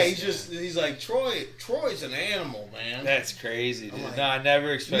 Oh, yeah, he's like, Troy's an animal, man. That's crazy, dude. Like, no, I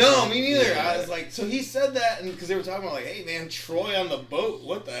never expected. No, me neither. I was like, so he said that, and because they were talking about, like, hey, man, Troy on the boat,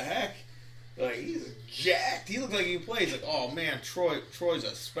 what the heck? Like, he's jacked. He looked like he plays. Like, oh man, Troy's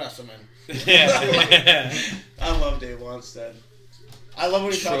a specimen. Yeah. I love Dave Wanstead. I love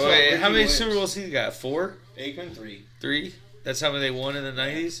when he talks about Troy, Ricky how many Williams. Super Bowls he got? 4? Aikman 3. 3? That's how many they won in the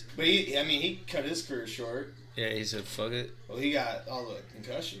 90s? But he cut his career short. Yeah, he said, fuck it. Well, he got all the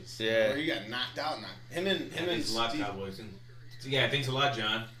concussions. Yeah. Or he got knocked out. Him and Thanks a lot, Steve. Cowboys. Yeah, thanks a lot,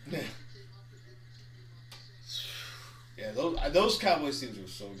 John. Yeah, those Cowboys teams were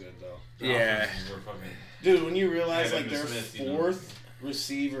so good, though. Yeah. Dude, when you realize, like, their Smith, fourth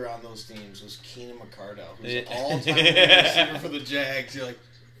receiver on those teams was Keenan McCardell, who's Yeah. an all-time receiver for the Jags. You're like,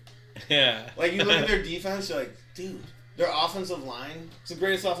 Yeah. like, you look at their defense, you're like, dude, their offensive line, it's the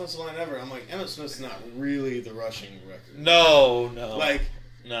greatest offensive line ever. I'm like, Emmitt Smith's not really the rushing record. No. Like,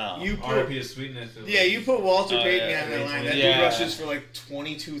 no. you RP put, is sweetness. yeah, you put Walter Oh, Payton yeah. on that line. That Yeah. dude rushes for like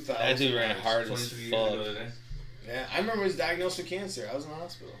 22,000. That dude ran yards. hard as 22 years ago fuck. today. Yeah, I remember he was diagnosed with cancer. I was in the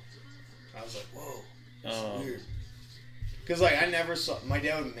hospital. I was like, whoa, that's Oh. weird. Because, like, I never saw... My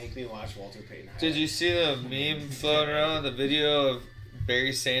dad would make me watch Walter Payton. Did you see the meme floating around, the video of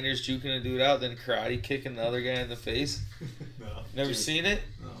Barry Sanders juking a dude out, then karate kicking the other guy in the face? No. Never Dude. seen it?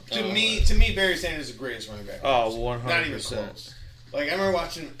 No. To Oh. me, Barry Sanders is the greatest running back. Oh, 100%. Not even close. Like, I remember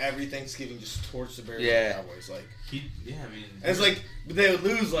watching him every Thanksgiving just torch the Bears Yeah. and Cowboys. Like, and it's like, they would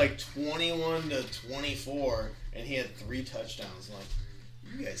lose, like, 21-24, and he had 3 touchdowns. I'm like,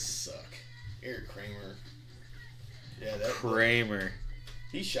 you guys suck. Eric Kramer. Yeah, that... Kramer.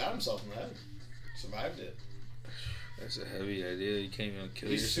 He shot himself in the head. Survived it. That's a heavy idea. You can't even kill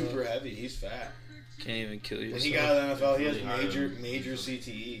He's yourself. super heavy. He's fat. Can't even kill yourself. When he got out of the NFL, he Really hard. has major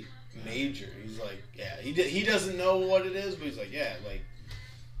CTE. Major. He's like, yeah. He doesn't know what it is, but he's like, yeah, like,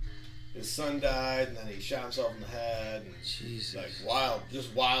 his son died, and then he shot himself in the head, and Jesus. like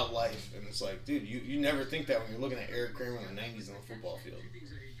just wild life. And it's like, dude, you never think that when you're looking at Eric Kramer in the 90s on the football field.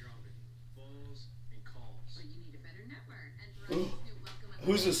 Ooh.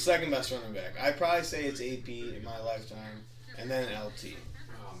 Who's the second best running back? I'd probably say it's AP in my lifetime, and then LT.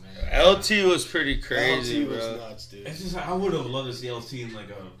 Oh, man. LT was pretty crazy, LT was bro. nuts, dude. It's just I would have loved to see LT in like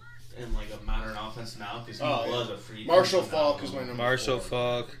a modern offense now because he was a free. Marshall Faulk is my number Marshall 4.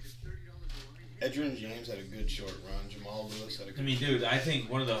 Falk. Edgerrin James had a good short run. Jamal Lewis had a I good mean, dude, I think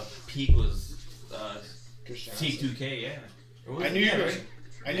one of the peak was Chris Johnson. T2K, yeah. Or was I it? knew you Yeah, were. right?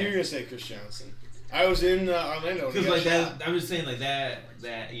 I knew you were gonna say Chris Johnson. I was in Orlando. when he Because got like shot. that, I was saying like that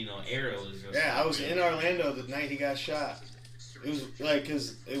era was just. Yeah, I was in Orlando the night he got shot. It was like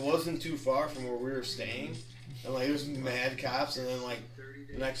because it wasn't too far from where we were staying, and like it was mad cops. And then like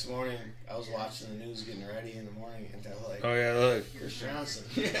the next morning, I was watching the news, getting ready in the morning, and they're like, Oh, yeah, look. Chris Johnson.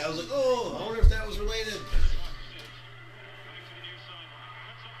 Yeah, I was like, oh, I wonder if that was related.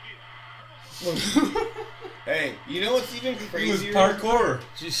 Hey, you know what's even He was crazier? parkour.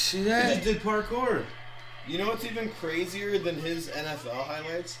 Did you see He that? just did parkour. You know what's even crazier than his NFL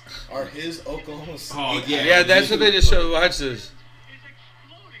highlights? Are his Oklahoma State Oh, yeah. Yeah, that's what they just showed. Watch this.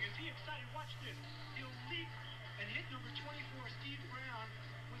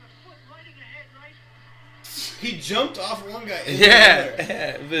 He jumped off one guy. into Yeah, another.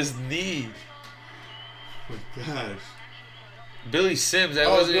 yeah, with his knee. Oh my gosh. Billy Sims, that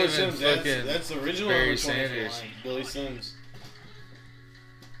Oh, wasn't Billy even Sims. fucking. That's the original Barry number 24 Sanders. line. Billy Sims.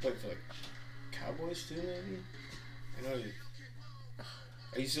 Played for like Cowboys too, maybe. I know.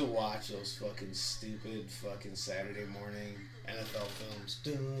 I used to watch those fucking stupid fucking Saturday morning NFL films.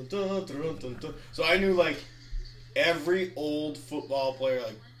 Dun, dun, dun, dun, dun. So I knew like every old football player,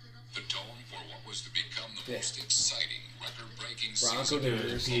 like The tone for what was to become the Yeah. most exciting, record-breaking Bronco season Denver.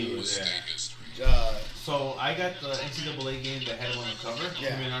 in Oklahoma State history. So I got the NCAA game that had him on the cover,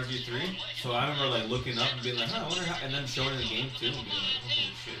 Yeah. him in RG3. So I remember like looking up and being like, huh, I wonder how, and then showing the game too, and being like,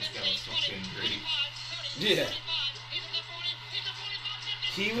 holy shit, this guy was fucking great. yeah.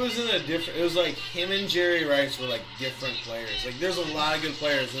 He was in a different. It was like him and Jerry Rice were like different players. Like there's a lot of good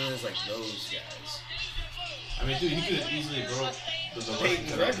players, and then there's like those guys. I mean, dude, he could have easily broke the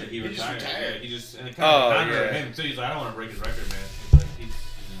Peyton's record record. that he He just retired. retired. Yeah, he just and it Oh, kind of honored yeah. him too. He's like, I don't want to break his record, man. He's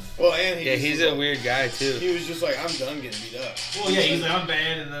like, Well, and he Yeah, just he's was a like- weird guy, too. He was just like, I'm done getting beat up. well, yeah, he's like, I'm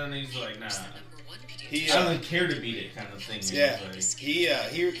bad, and then he's like, nah. I don't even care to beat it kind of thing. Yeah,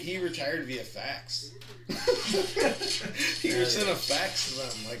 he retired via fax. He was sent a fax to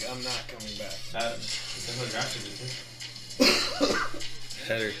them, like, I'm not coming back. That's what drafted it,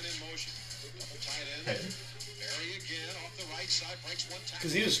 Header.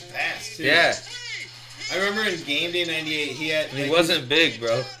 Because he was fast, too. Yeah. I remember in game day 98, he had... He wasn't big,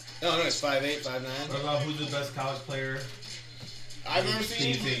 bro. No, it's 5'8", 5'9". What about who's the best college player I've ever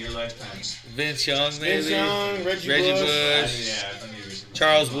seen? in your lifetime? Vince Young, maybe. Vince Young, Reggie Bush.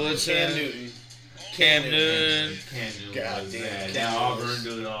 Charles Woodson. Cam Newton. God damn. Yeah, Auburn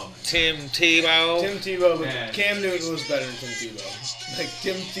doing it all. Tim Tebow. Cam Newton was better than Tim Tebow. Like,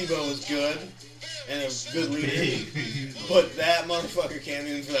 Tim Tebow was good and a good leader. But that motherfucker Cam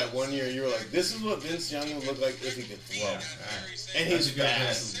Newton for that 1 year, you were like, this is what Vince Young would look like if he could throw. Yeah, and he's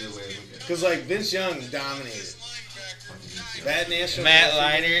fast. Because, like, Vince Young dominated. That national... Matt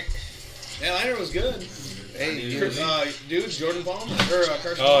Leinart. Matt Leinart was good. Hey, Jordan Palmer.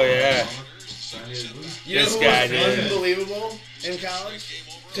 Carson Oh, Palmer. yeah. You know This who guy was did. unbelievable in college?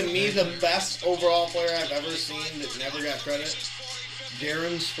 To me, the best overall player I've ever seen that never got credit,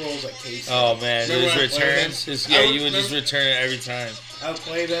 Darren Sproles at K-State. Oh, man. Remember His when I played returns. him? You would just return it every time. I would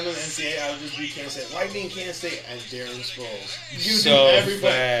play them in the NCAA. I would just beat Kansas State. Why being Kansas State and Darren Sproles? You So do every play.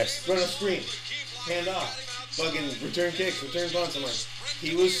 fast. Run a screen. Hand off. Fucking return kicks, return punts. I'm like,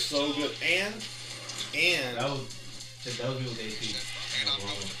 he was so good. And that was me with AP.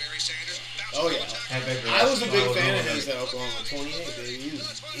 oh yeah, I was a big fan of his at Oklahoma. 28, baby.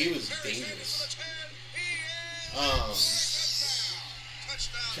 He was dangerous.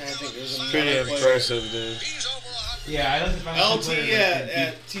 Trying to think, there's another Pretty player. impressive, dude. Yeah, I don't think LT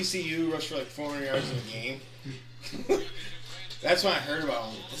at TCU rushed for like 400 yards in a game. That's when I heard about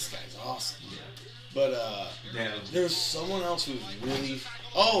him. This guy's awesome. But there's someone else who's really.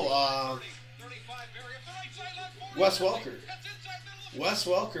 Wes Welker. Wes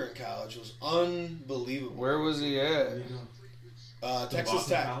Welker in college was unbelievable. Where was he at? Texas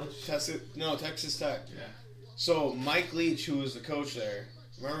Tech. College? Texas Tech. Yeah. So Mike Leach, who was the coach there,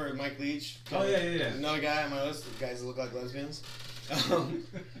 remember Mike Leach? Oh yeah. Another guy on my list, guys that look like lesbians.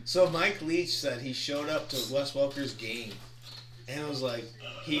 So Mike Leach said he showed up to Wes Welker's game, and it was like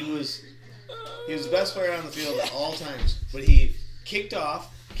he was the best player on the field at all times. But he kicked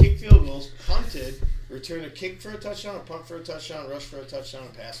field goals, punted, returned a kick for a touchdown, a punt for a touchdown, rush for a touchdown,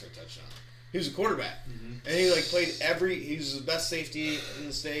 a pass for a touchdown. He was a quarterback, and he like played he was the best safety in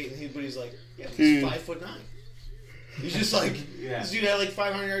the state. And he's like, he's 5'9". He's just like, this dude had like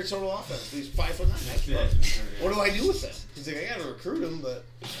 500 yards total offense. He's 5'9". What do I do with that? He's like, I gotta recruit him, but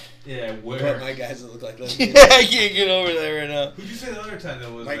where? But my guys that look like that. I can't get over that right now. Who'd you say the other time that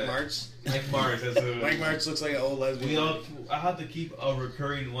was Mike that? Martz. Mike Martz. That's who. Mike Martz looks like an old lesbian. I have to keep a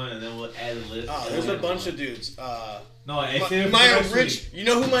recurring one, and then we'll add a list. Oh, there's a bunch of dudes. You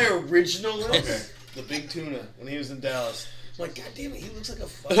know who my original is? Okay. The Big Tuna when he was in Dallas. I'm like, God damn it, he looks like a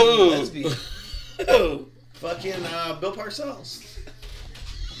fucking lesbian. Fucking Bill Parcells.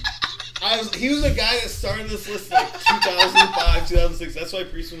 He was the guy that started this list in like 2005, 2006. That's why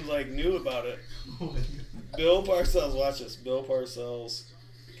Priestman's like knew about it. Bill Parcells, watch this. Bill Parcells,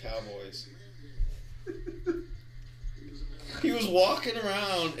 Cowboys. He was walking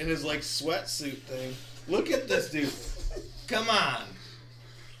around in his like sweatsuit thing. Look at this dude. Come on,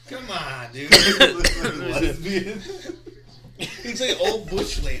 dude. Lesbian. He's like an old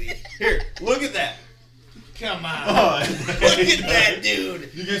bush lady. Here, look at that. Come on. Look at that dude.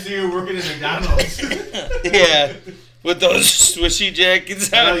 You can see her working at McDonald's. Yeah. With those swishy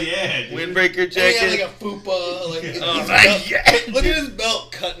jackets on. Oh yeah, dude. Windbreaker And he had jacket. like a fupa. Like, Oh my God. Look at his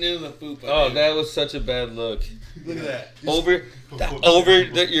belt cutting into the fupa. Oh, dude. that was such a bad look. Look at that. Over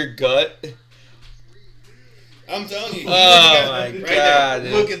your gut. I'm telling you. Oh my right God.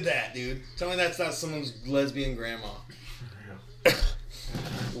 there. Look at that, dude. Tell me that's not someone's lesbian grandma.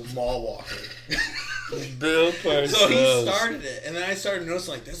 Mall walker. Bill Parcells. So he started it, and then I started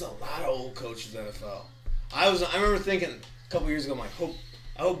noticing like there's a lot of old coaches in the NFL. I remember thinking a couple years ago, I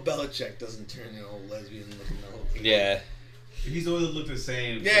hope Belichick doesn't turn into an old lesbian looking old. Yeah. He's always looked the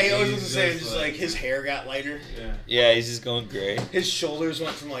same. Yeah, he always looks the same. Just like his hair got lighter. Yeah. Yeah, he's just going gray. His shoulders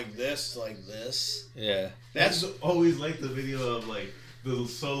went from like this to like this. Yeah. That's always like the video of like the little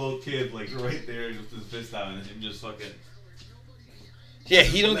solo kid like right there with his fist out and him just fucking. Yeah,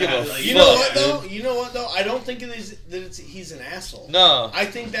 he don't give a fuck. You know what though? I don't think he's an asshole. No. I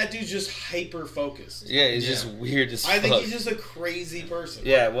think that dude's just hyper focused. Yeah, he's just weird as fuck. I think he's just a crazy person.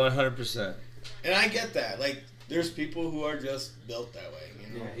 Yeah, 100%. And I get that. Like, there's people who are just built that way. You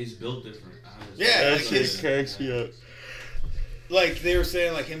know? Yeah, he's built different. Yeah, That shit cracks me up. like they were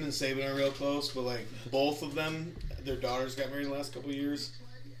saying, like him and Saban are real close, but like both of them, their daughters got married the last couple of years.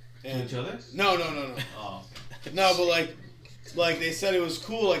 And each other? No. Oh. No, but like they said it was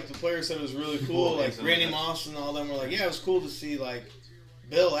cool. Like the players said it was really cool. Like Randy Moss and all them were like, yeah, it was cool to see like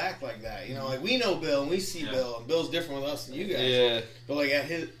Bill act like that. You know, like we know Bill and we see Bill, and Bill's different with us than you guys. Yeah. But like at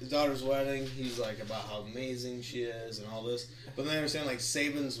his daughter's wedding, he's like about how amazing she is and all this. But then they were saying like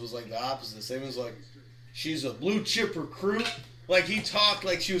Saban's was like the opposite. Saban's like, she's a blue chip recruit. Like he talked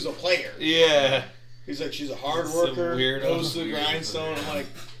like she was a player. Yeah. He's like, she's a hard worker, goes to the Weirdo. grindstone. I'm like,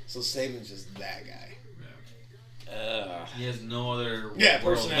 so Saban's just that guy. He has no other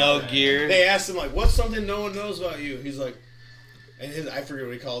personality. No gear. They asked him like, what's something no one knows about you? He's like, and I forget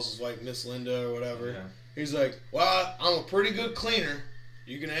what he calls his wife, Miss Linda or whatever. Yeah. He's like, well, I'm a pretty good cleaner.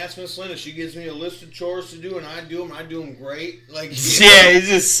 You can ask Miss Linda. She gives me a list of chores to do, and I do them. I do them great. Like, yeah, he's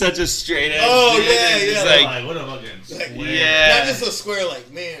just such a straight ass. Oh, dude. yeah, It's yeah. just Like, what a fucking square. Yeah. Not just a square.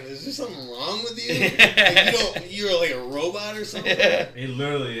 Like, man, is there something wrong with you? Like, you're like a robot or something. It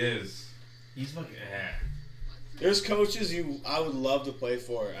literally is. He's fucking. There's coaches I would love to play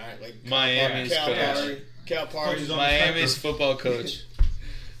for. Like Miami's Cal Party. Miami's football coach.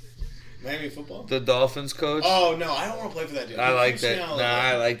 Miami football? The Dolphins coach. Oh no, I don't want to play for that dude. I like that.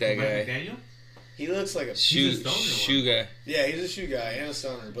 I like that guy. Daniel? He looks like a shoe guy. Yeah, he's a shoe guy and a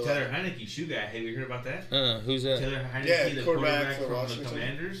stoner. But Taylor Heineke, shoe guy. Have you heard about that? Who's that? Taylor Heineke, Yeah, the quarterback from for Washington. the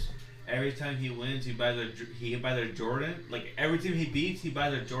Commanders. Every time he wins, he buys a Jordan. Like every team he beats, he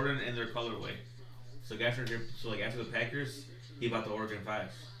buys a Jordan in their colorway. So after the Packers, he bought the Oregon 5s,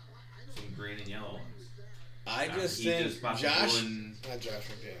 some green and yellow ones. I just think bought Josh, the not Josh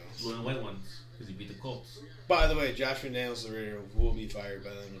McDaniels, blue and white ones because he beat the Colts. By the way, Josh McDaniels, the Raider, will be fired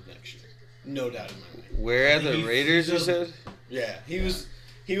by the end of next year. No doubt in my mind. Where are the Raiders? You said. Yeah, he was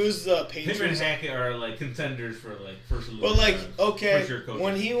the Him and Patriots. Hackett are like contenders for like first. But like, okay, first-year coaches.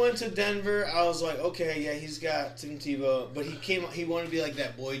 when he went to Denver, I was like, okay, yeah, he's got Tim Tebow, but he wanted to be like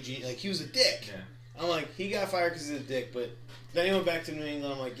that boy genius. Like he was a dick. Yeah. I'm like, he got fired because he's a dick, but then he went back to New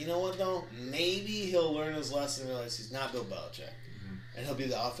England. I'm like, you know what, though? Maybe he'll learn his lesson and realize he's not Bill Belichick. And he'll be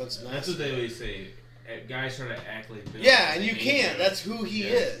the offensive master. That's what they always say. Guys try to act like Bill. Yeah, and you can't. That's who he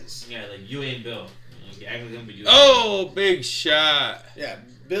is. Yeah, like, you ain't Bill. You act like him, but you Oh, big shot. Yeah,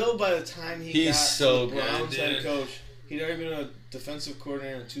 Bill, by the time he got so to the Browns good, head coach, he'd already been a defensive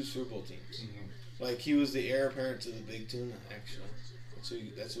coordinator on 2 Super Bowl teams. Mm-hmm. Like, he was the heir apparent to the Big Tuna, actually.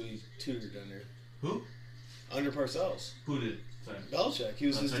 That's what he tutored under. Who? Under Parcells. Who did? Sorry. Belichick. He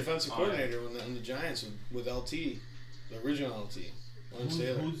was his Belichick? defensive Oh, yeah. coordinator on the Giants with LT, the original LT. Who's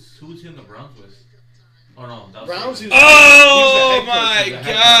he in the Browns with? Oh no, that was Browns. Saban. He was Oh the head coach. my He was the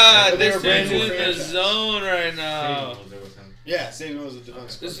head God! coach. They This were brand dude's new in the franchise. zone right now. Saban was there with him. Yeah, Saban was a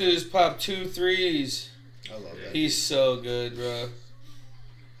defensive This coordinator. dude's popped 2 threes. I love that. He's so good, bro.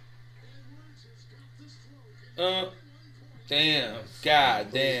 Damn. God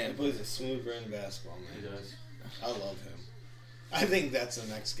He damn. plays a smooth brand of basketball, He man. does. I love him. I think that's the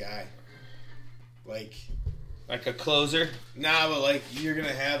next guy. Like, Like a closer. nah, but like you're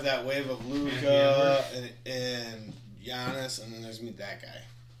gonna have that wave of Luka and Giannis, and then there's gonna be that guy.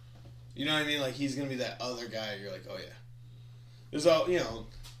 You know what I mean? Like he's gonna be that other guy. You're like, oh yeah. There's all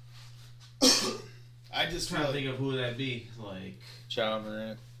I just Trying feel to like, think of who that'd be. Like, John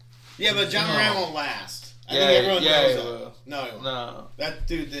Morant. yeah, but John No. Morant won't last. I Yeah, think everyone yeah, knows he that. will. No, he won't. No. That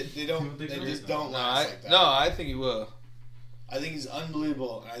dude, they don't. You don't think They so? just don't No, last like that. I think he will. I think he's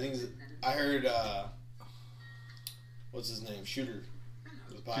unbelievable. I think I heard what's his name? Shooter.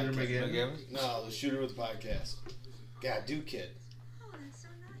 With the Shooter podcast. McGavin? No, the shooter with the podcast. God, Duke kid.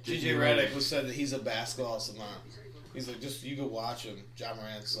 JJ JJ Redick was said that he's a basketball savant. He's like, just you go watch him. John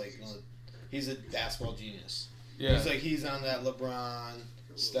Morant's like, he's a basketball genius. Yeah. He's like, he's on that LeBron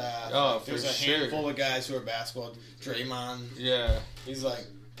staff. Oh, Like, there's for a sure. handful of guys who are basketball. Draymond. Yeah. He's like,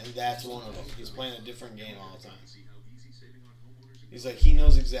 and that's one of them. He's playing a different game all the time. He's like, he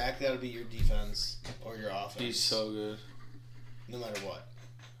knows exactly how to beat your defense or your offense. He's so good. No matter what.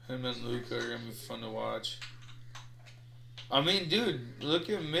 Him and Luka are going to be fun to watch. I mean, dude, look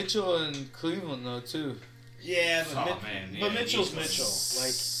at Mitchell in Cleveland, though, too. Yeah, but, Oh, man, but yeah, Mitchell's he's- Mitchell.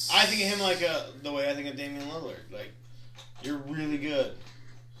 Like, I think of him like the way I think of Damian Lillard. Like, you're really good,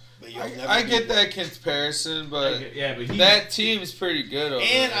 but you'll never. I be get good. that comparison, but yeah, but he, that team's pretty good over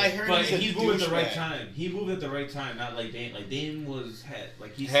And there. I heard but he's a he moved at the right douchebag. time. He moved at the right time, not like Dame. Like Dame was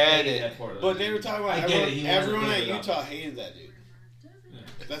he Had stayed it. that part of But they were talking about I get it, he everyone wanted to at build it Utah up. hated that dude.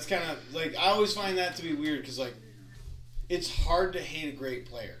 That's kind of like I always find that to be weird because like it's hard to hate a great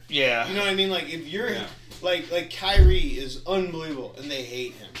player. Yeah. You know what I mean? Like if you're Yeah. like Kyrie is unbelievable and they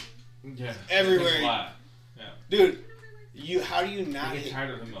hate him. Yeah, Everywhere. There's a lot. Dude, How do you not? I get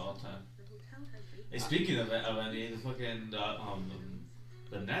tired of him all the time. Hey, speaking of NBA, the fucking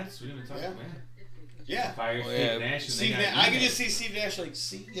the Nets. We didn't even talk about that. Yeah. Fire Steve Nash. I can just see Steve Nash like,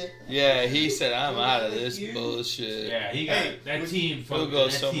 see ya. Yeah, he said, I'm out of this bullshit. Yeah, he got that team. We'll go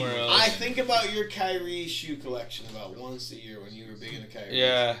somewhere else. I think about your Kyrie shoe collection about once a year when you were big into Kyrie.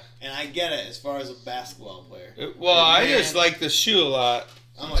 Yeah. And I get it as far as a basketball player. I just like the shoe a lot,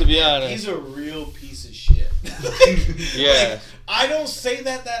 to be honest. He's a real piece of shit. Yeah. Like, I don't say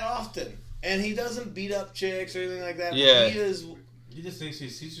that often. And he doesn't beat up chicks or anything like that. Yeah. He just thinks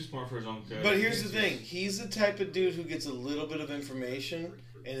he's just more for his own good. But here's the thing. He's the type of dude who gets a little bit of information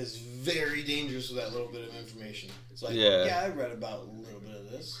and is very dangerous with that little bit of information. It's like, I read about a little bit of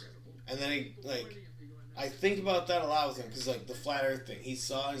this. And then I think about that a lot with him because, like, the flat earth thing. He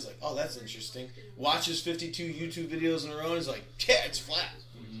saw and he's like, oh, that's interesting. Watches 52 YouTube videos in a row and he's like, yeah, it's flat.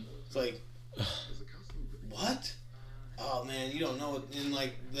 Mm-hmm. It's like, what? Oh, man, you don't know. In,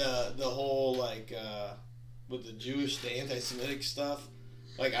 like, the whole, like, with the Jewish, the anti-Semitic stuff.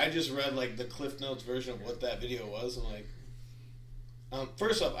 Like, I just read, like, the Cliff Notes version of what that video was. I'm like,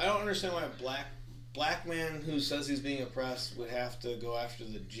 first off, I don't understand why a black man who says he's being oppressed would have to go after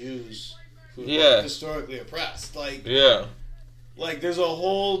the Jews who are historically oppressed. Like, like there's a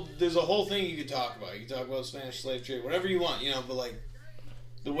whole thing you could talk about. You could talk about Spanish slave trade, whatever you want, but like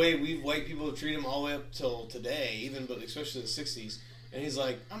the way white people have treated him all the way up till today, but especially the 60s. And he's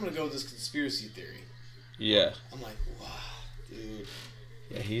like, I'm gonna go with this conspiracy theory. Yeah. I'm like, wow, dude.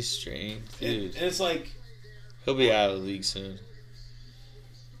 Yeah, he's strange, dude. And it's like, he'll be out of the league soon.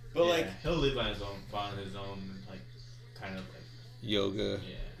 But like, he'll live on his own, like, kind of like yoga.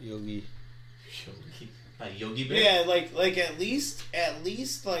 Yeah. Yogi. Like Yogi Bear. Yeah, like at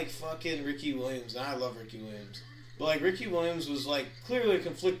least like fucking Ricky Williams. And I love Ricky Williams, but like Ricky Williams was like clearly a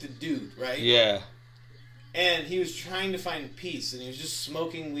conflicted dude, right? Yeah. And he was trying to find peace, and he was just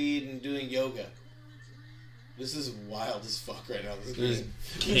smoking weed and doing yoga. This is wild as fuck right now. This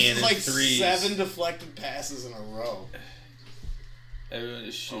is like threes. 7 deflected passes in a row. Everyone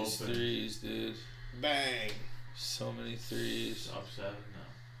just shoots threes, dude. Bang. So many threes. Up 7 now.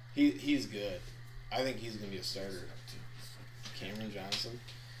 He's good. I think he's gonna be a starter. Cameron Johnson.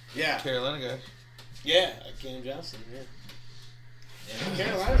 Yeah. Carolina guy. Yeah, Cam Johnson. Yeah.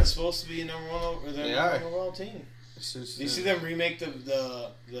 Carolina's supposed to be number one or the number one overall team. Do you see them remake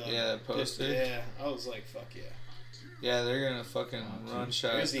the poster? Yeah, I was like, fuck yeah. Yeah, they're gonna fucking run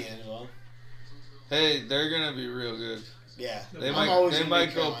shot. Where's D'Angelo? Hey, they're gonna be real good. Yeah, they might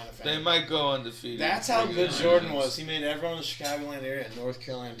go undefeated. That's how good Jordan was. He made everyone in the Chicagoland area and North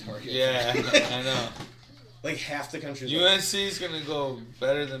Carolina target. Yeah, I know. Like half the country. UNC's gonna go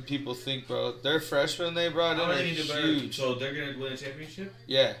better than people think, bro. Their freshmen they brought in are huge. So they're gonna win a championship?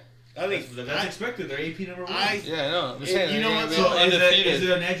 Yeah. I think that's expected. They're AP number 1. I know. I'm saying, you know what? So is it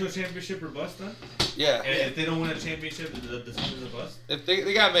a national championship or bust then? Yeah. And if they don't win a championship, the team is a bust. If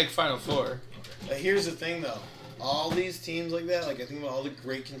they gotta make Final Four. But here's the thing, though. All these teams like that, like I think about all the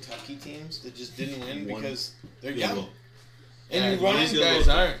great Kentucky teams that just didn't win because they're young. And you run into guys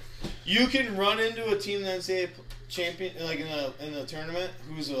aren't. You can run into a team that's a champion, like in the tournament,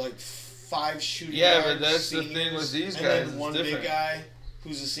 who's like 5 shooting. Yeah, but that's the thing with these guys. And then one big guy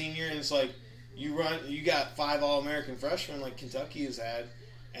who's a senior, and it's like you got 5 All-American freshmen like Kentucky has had,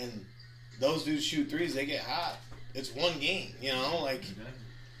 and those dudes shoot threes, they get hot. It's one game, like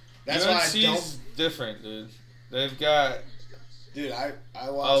that's why I don't. Different, dude. They've got. Dude, I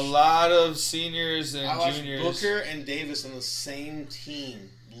watched a lot of seniors and juniors. Booker and Davis on the same team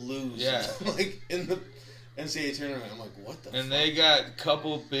lose. Yeah, like in the NCAA tournament. I'm like, what the? And fuck? they got a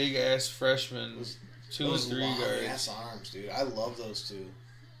couple big ass freshmen, 2 and 3 guards. Those ass arms, dude. I love those two.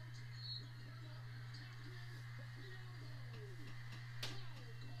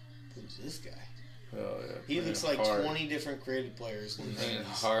 Who's this guy? Oh yeah, he looks like 20 different creative players.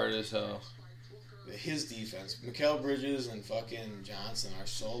 Hard as hell. His defense, Mikal Bridges and fucking Johnson are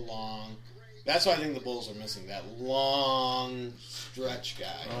so long. That's why I think the Bulls are missing that long stretch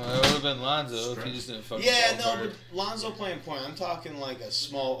guy. Oh, that would have been Lonzo if he just didn't fucking. Yeah, no, but Lonzo playing point. I'm talking like a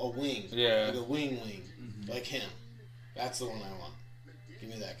wing. Yeah. Like a wing, like him. That's the one I want. Give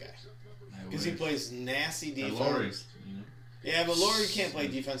me that guy. Because he plays nasty defense. Yeah, but Laurie can't play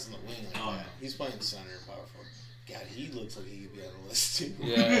defense in the wing like that. He's playing center and power forward. God, he looks like he could be on the list too.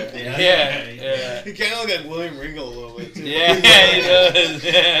 Yeah. He kind of look like William Ringle a little bit too. Yeah, he does.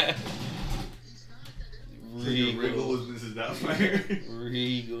 Yeah. Regal was Mrs. Doubtfire.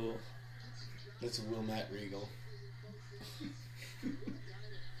 Regal. That's Wilmette Regal.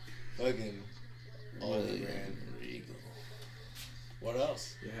 Fucking Brand Regal. What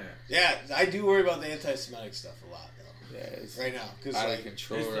else? Yeah, I do worry about the anti-Semitic stuff a lot though. right now because out like of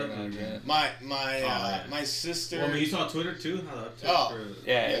control right now. My sister. Well, I mean, you saw Twitter too.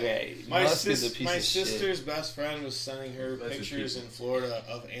 Yeah. My sister's best friend was sending her pictures in Florida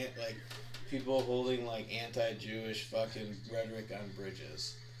of like people holding like anti-Jewish fucking rhetoric on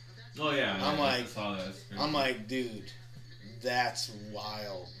bridges. Oh yeah, I'm like, dude, that's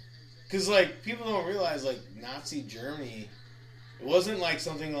wild. Cause like people don't realize like Nazi Germany, it wasn't like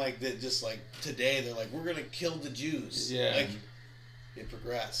something like that. Just like today, they're like, we're gonna kill the Jews. Yeah, like it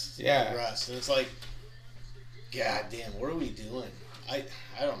progressed. Yeah, and it's like, god damn, what are we doing? I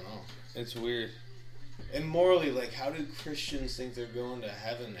don't know. It's weird. And morally, like, how do Christians think they're going to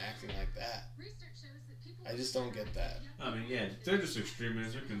heaven acting like that? I just don't get that. I mean, yeah, they're just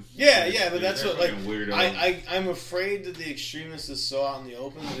extremists. But that's what, like, weirdo. I'm afraid that the extremist is so out in the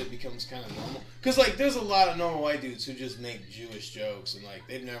open that it becomes kind of normal. Because, like, there's a lot of normal white dudes who just make Jewish jokes, and, like,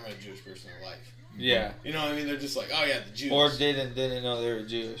 they've never met a Jewish person in their life. Yeah. You know what I mean? They're just like, oh, yeah, the Jews. Or didn't know they were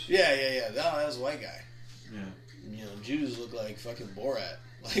Jewish. Yeah. That was a white guy. Yeah. You know, Jews look like fucking Borat.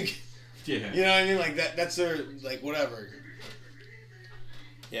 Like, yeah. You know what I mean? Like, that's their, like, whatever.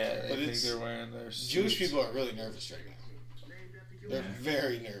 Yeah, I think they're wearing their suits. Jewish people are really nervous right now. They're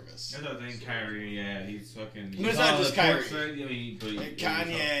very nervous. That's the thing, Kyrie, he's fucking... But it's not just Kyrie.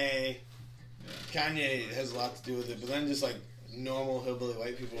 Kanye. Kanye has a lot to do with it, but then just like normal hillbilly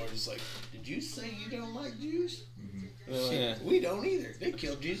white people are just like, did you say you don't like Jews? Mm-hmm. And they're like, we don't either. They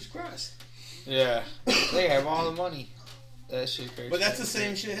killed Jesus Christ. Yeah. They have all the money. That shit crazy. But that's the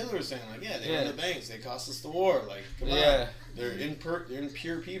same shit Hitler was saying. Like, they run the banks. They cost us the war. Like, come on. They're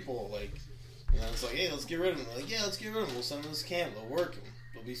impure people. Like, you know, it's like, hey, let's get rid of them. They're like, yeah, let's get rid of them. We'll send them to this camp. They'll work.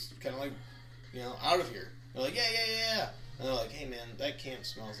 They'll be kind of like, you know, out of here. They're like, yeah. And they're like, hey, man, that camp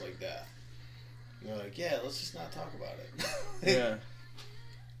smells like that. And they're like, yeah, let's just not talk about it. Yeah.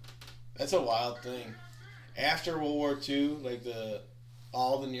 That's a wild thing. After World War II, like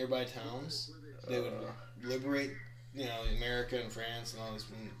all the nearby towns, they would liberate, you know, America and France and all this.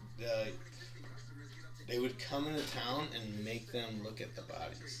 They would come into town and make them look at the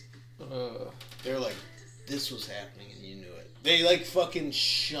bodies. They were like, this was happening and you knew it. They like fucking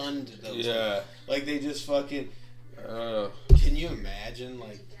shunned those people. Like they just fucking... Can you imagine,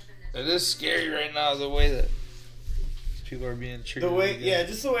 like... It is scary right now, the way that people are being treated.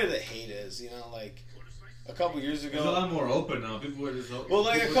 Just the way that hate is, you know, like... A couple years ago, it's a lot more open now. People are just well,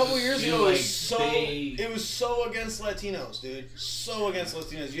 like a couple years ago, it was so against Latinos, dude. So against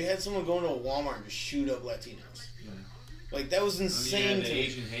Latinos. You had someone going to a Walmart and just shoot up Latinos. Yeah. Like that was insane. The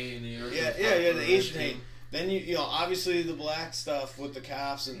Asian hate in New York. Yeah, the Asian hate. Then you know, obviously the black stuff with the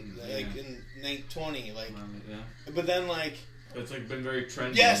cops and like in Nate 20, like. But then like. It's like been very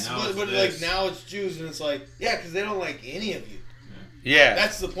trendy. Yes, but like now it's Jews and it's like because they don't like any of you. Yeah.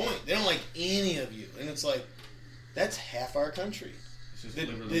 That's the point. They don't like any of you. And it's like, that's half our country. It's just they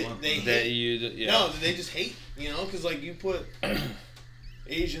hate. No, they just hate, you know, because like you put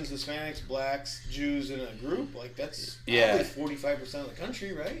Asians, Hispanics, blacks, Jews in a group, like that's probably 45% of the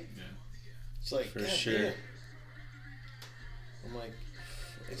country, right? Yeah. It's like, for sure. Damn. I'm like,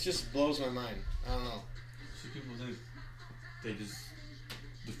 it just blows my mind. I don't know. So people think they just...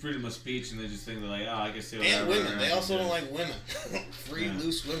 The freedom of speech, and they just think they're like, oh, I can say whatever. And women. They also don't like women. Free,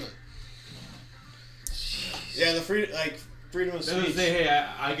 loose women. Yeah, the freedom of speech. They say, hey,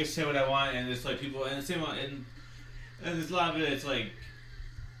 I can say what I want, and it's like people, and the same, and there's a lot of it. It's like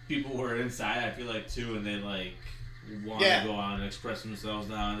people who are inside. I feel like too, and they like want to go on and express themselves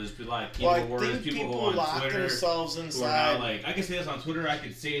now. And there's like people who on Twitter themselves inside. Who are now like, I can say this on Twitter. I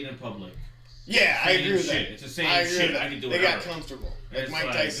can say it in public. Yeah, I agree with that. It's the same shit. I can do it. They got comfortable. Like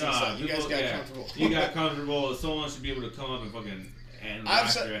Mike Tyson said, you guys got comfortable. You got comfortable. Someone should be able to come up and fucking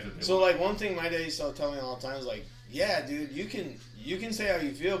so like one thing my dad used to tell me all the time is like, yeah, dude, you can say how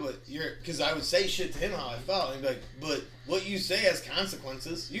you feel, but because I would say shit to him how I felt, and he'd be like, but what you say has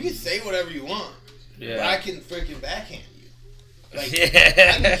consequences. You can say whatever you want, but I can freaking backhand you. Like I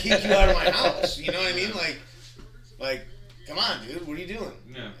can kick you out of my house. You know what I mean? Like. Come on, dude. What are you doing?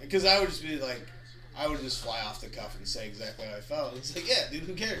 Yeah. Because I would just be like, I would just fly off the cuff and say exactly how I felt. And it's like, yeah, dude,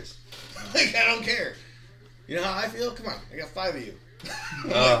 who cares? Like, I don't care. You know how I feel? Come on. I got 5 of you.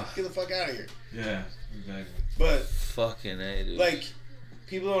 Like, get the fuck out of here. Yeah, exactly. But, fucking A, dude. Like,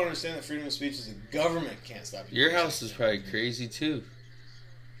 people don't understand that freedom of speech is the government can't stop you. Your house is probably crazy, too.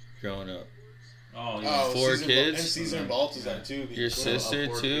 Growing up. Oh, yeah. 4 kids. And Caesar and Baltazar, too. Your sister,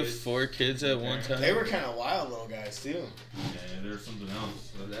 too? 4 kids at one time? They were kind of wild little guys, too. Yeah, there was something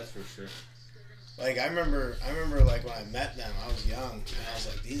else. That's for sure. Like, I remember, like, when I met them, I was young, and I was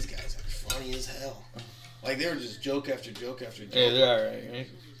like, these guys are funny as hell. Like, they were just joke after joke after joke. Hey, they're alright, right?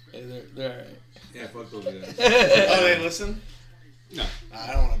 Hey, they're alright. Yeah, fuck those guys. Oh, they listen? No.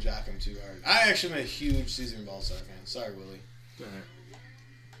 I don't want to jock them too hard. I actually am a huge Caesar and Baltar fan. Sorry, Willie. All right.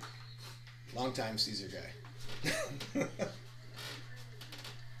 Long time Caesar guy.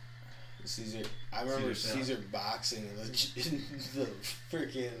 Caesar. I remember Caesar boxing in the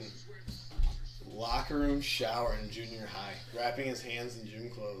freaking locker room shower in junior high, wrapping his hands in gym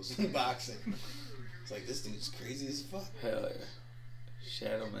clothes and boxing. It's like, this dude's crazy as fuck. Hell yeah.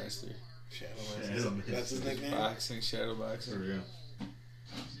 Shadow Master. Shadow Master. That's his nickname? Boxing, shadow boxing. For real.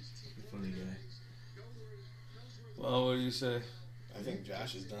 Funny guy. Well, what do you say? I think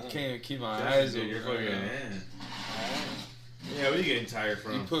Josh is done. Can't even keep my Josh eyes dude, open. you're fucking Yeah, what are you getting tired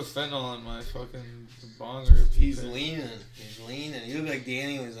from? You put fentanyl in my fucking bonger. He's leaning. He looked like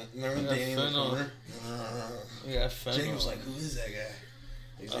Danny was. Remember Danny in the corner? Yeah, fentanyl. Jake was like, "Who is that guy?"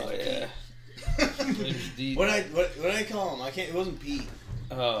 He's like, yeah. What did I call him? I can't. It wasn't Pete.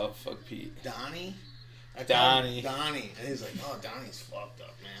 Oh, fuck Pete. Donnie. Donnie. Donnie. And he's like, "Oh, Donnie's fucked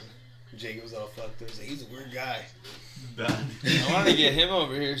up, man." Jake was all fucked up. He's like, "He's a weird guy." I want to get him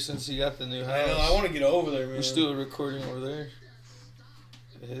over here since he got the new house. I know. I want to get over there, man. Let's do a recording over there.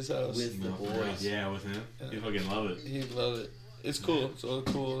 At his house. With the boys. Yeah, with him. He'd fucking love it. He'd love it. It's cool. It's all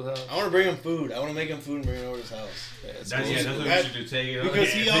cool house. I want to bring him food. I want to make him food and bring it over to his house. Yeah, That's what we should do. Take it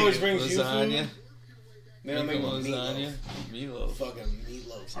because he always brings you lasagna. food. Then I make him lasagna. Meatloaf. Fucking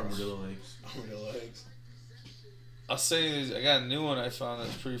meatloaf. Armadillo eggs. Armadillo eggs. I'll say I got a new one I found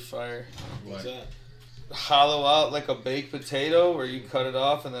that's pretty fire. What's that? Hollow out like a baked potato where you cut it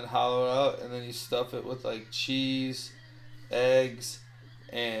off and then hollow it out and then you stuff it with like cheese, eggs,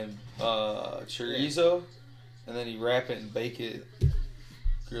 and chorizo, and then you wrap it and bake it,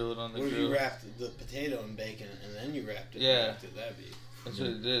 grill it on the grill. What if you wrapped the potato in bacon and then you wrapped it? Yeah. Wrapped it, that'd be. That's what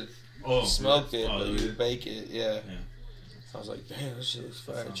it did. Oh, smoked it, but you you bake it, yeah. Yeah. So I was like, damn, this shit looks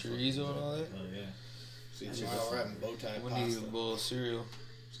fire. Chorizo and all that. Oh, yeah. See, tomorrow we're having bow tie We pasta. need a bowl of cereal.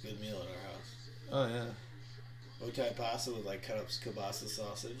 It's a good meal at our house. Oh, yeah. Bow tie pasta with like cut up kielbasa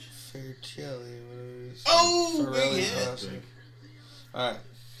sausage. Farcelli, whatever it is. Oh, Farelli big hit. pasta. Alright.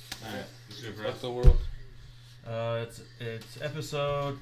 Alright. Fuck the world. It's episode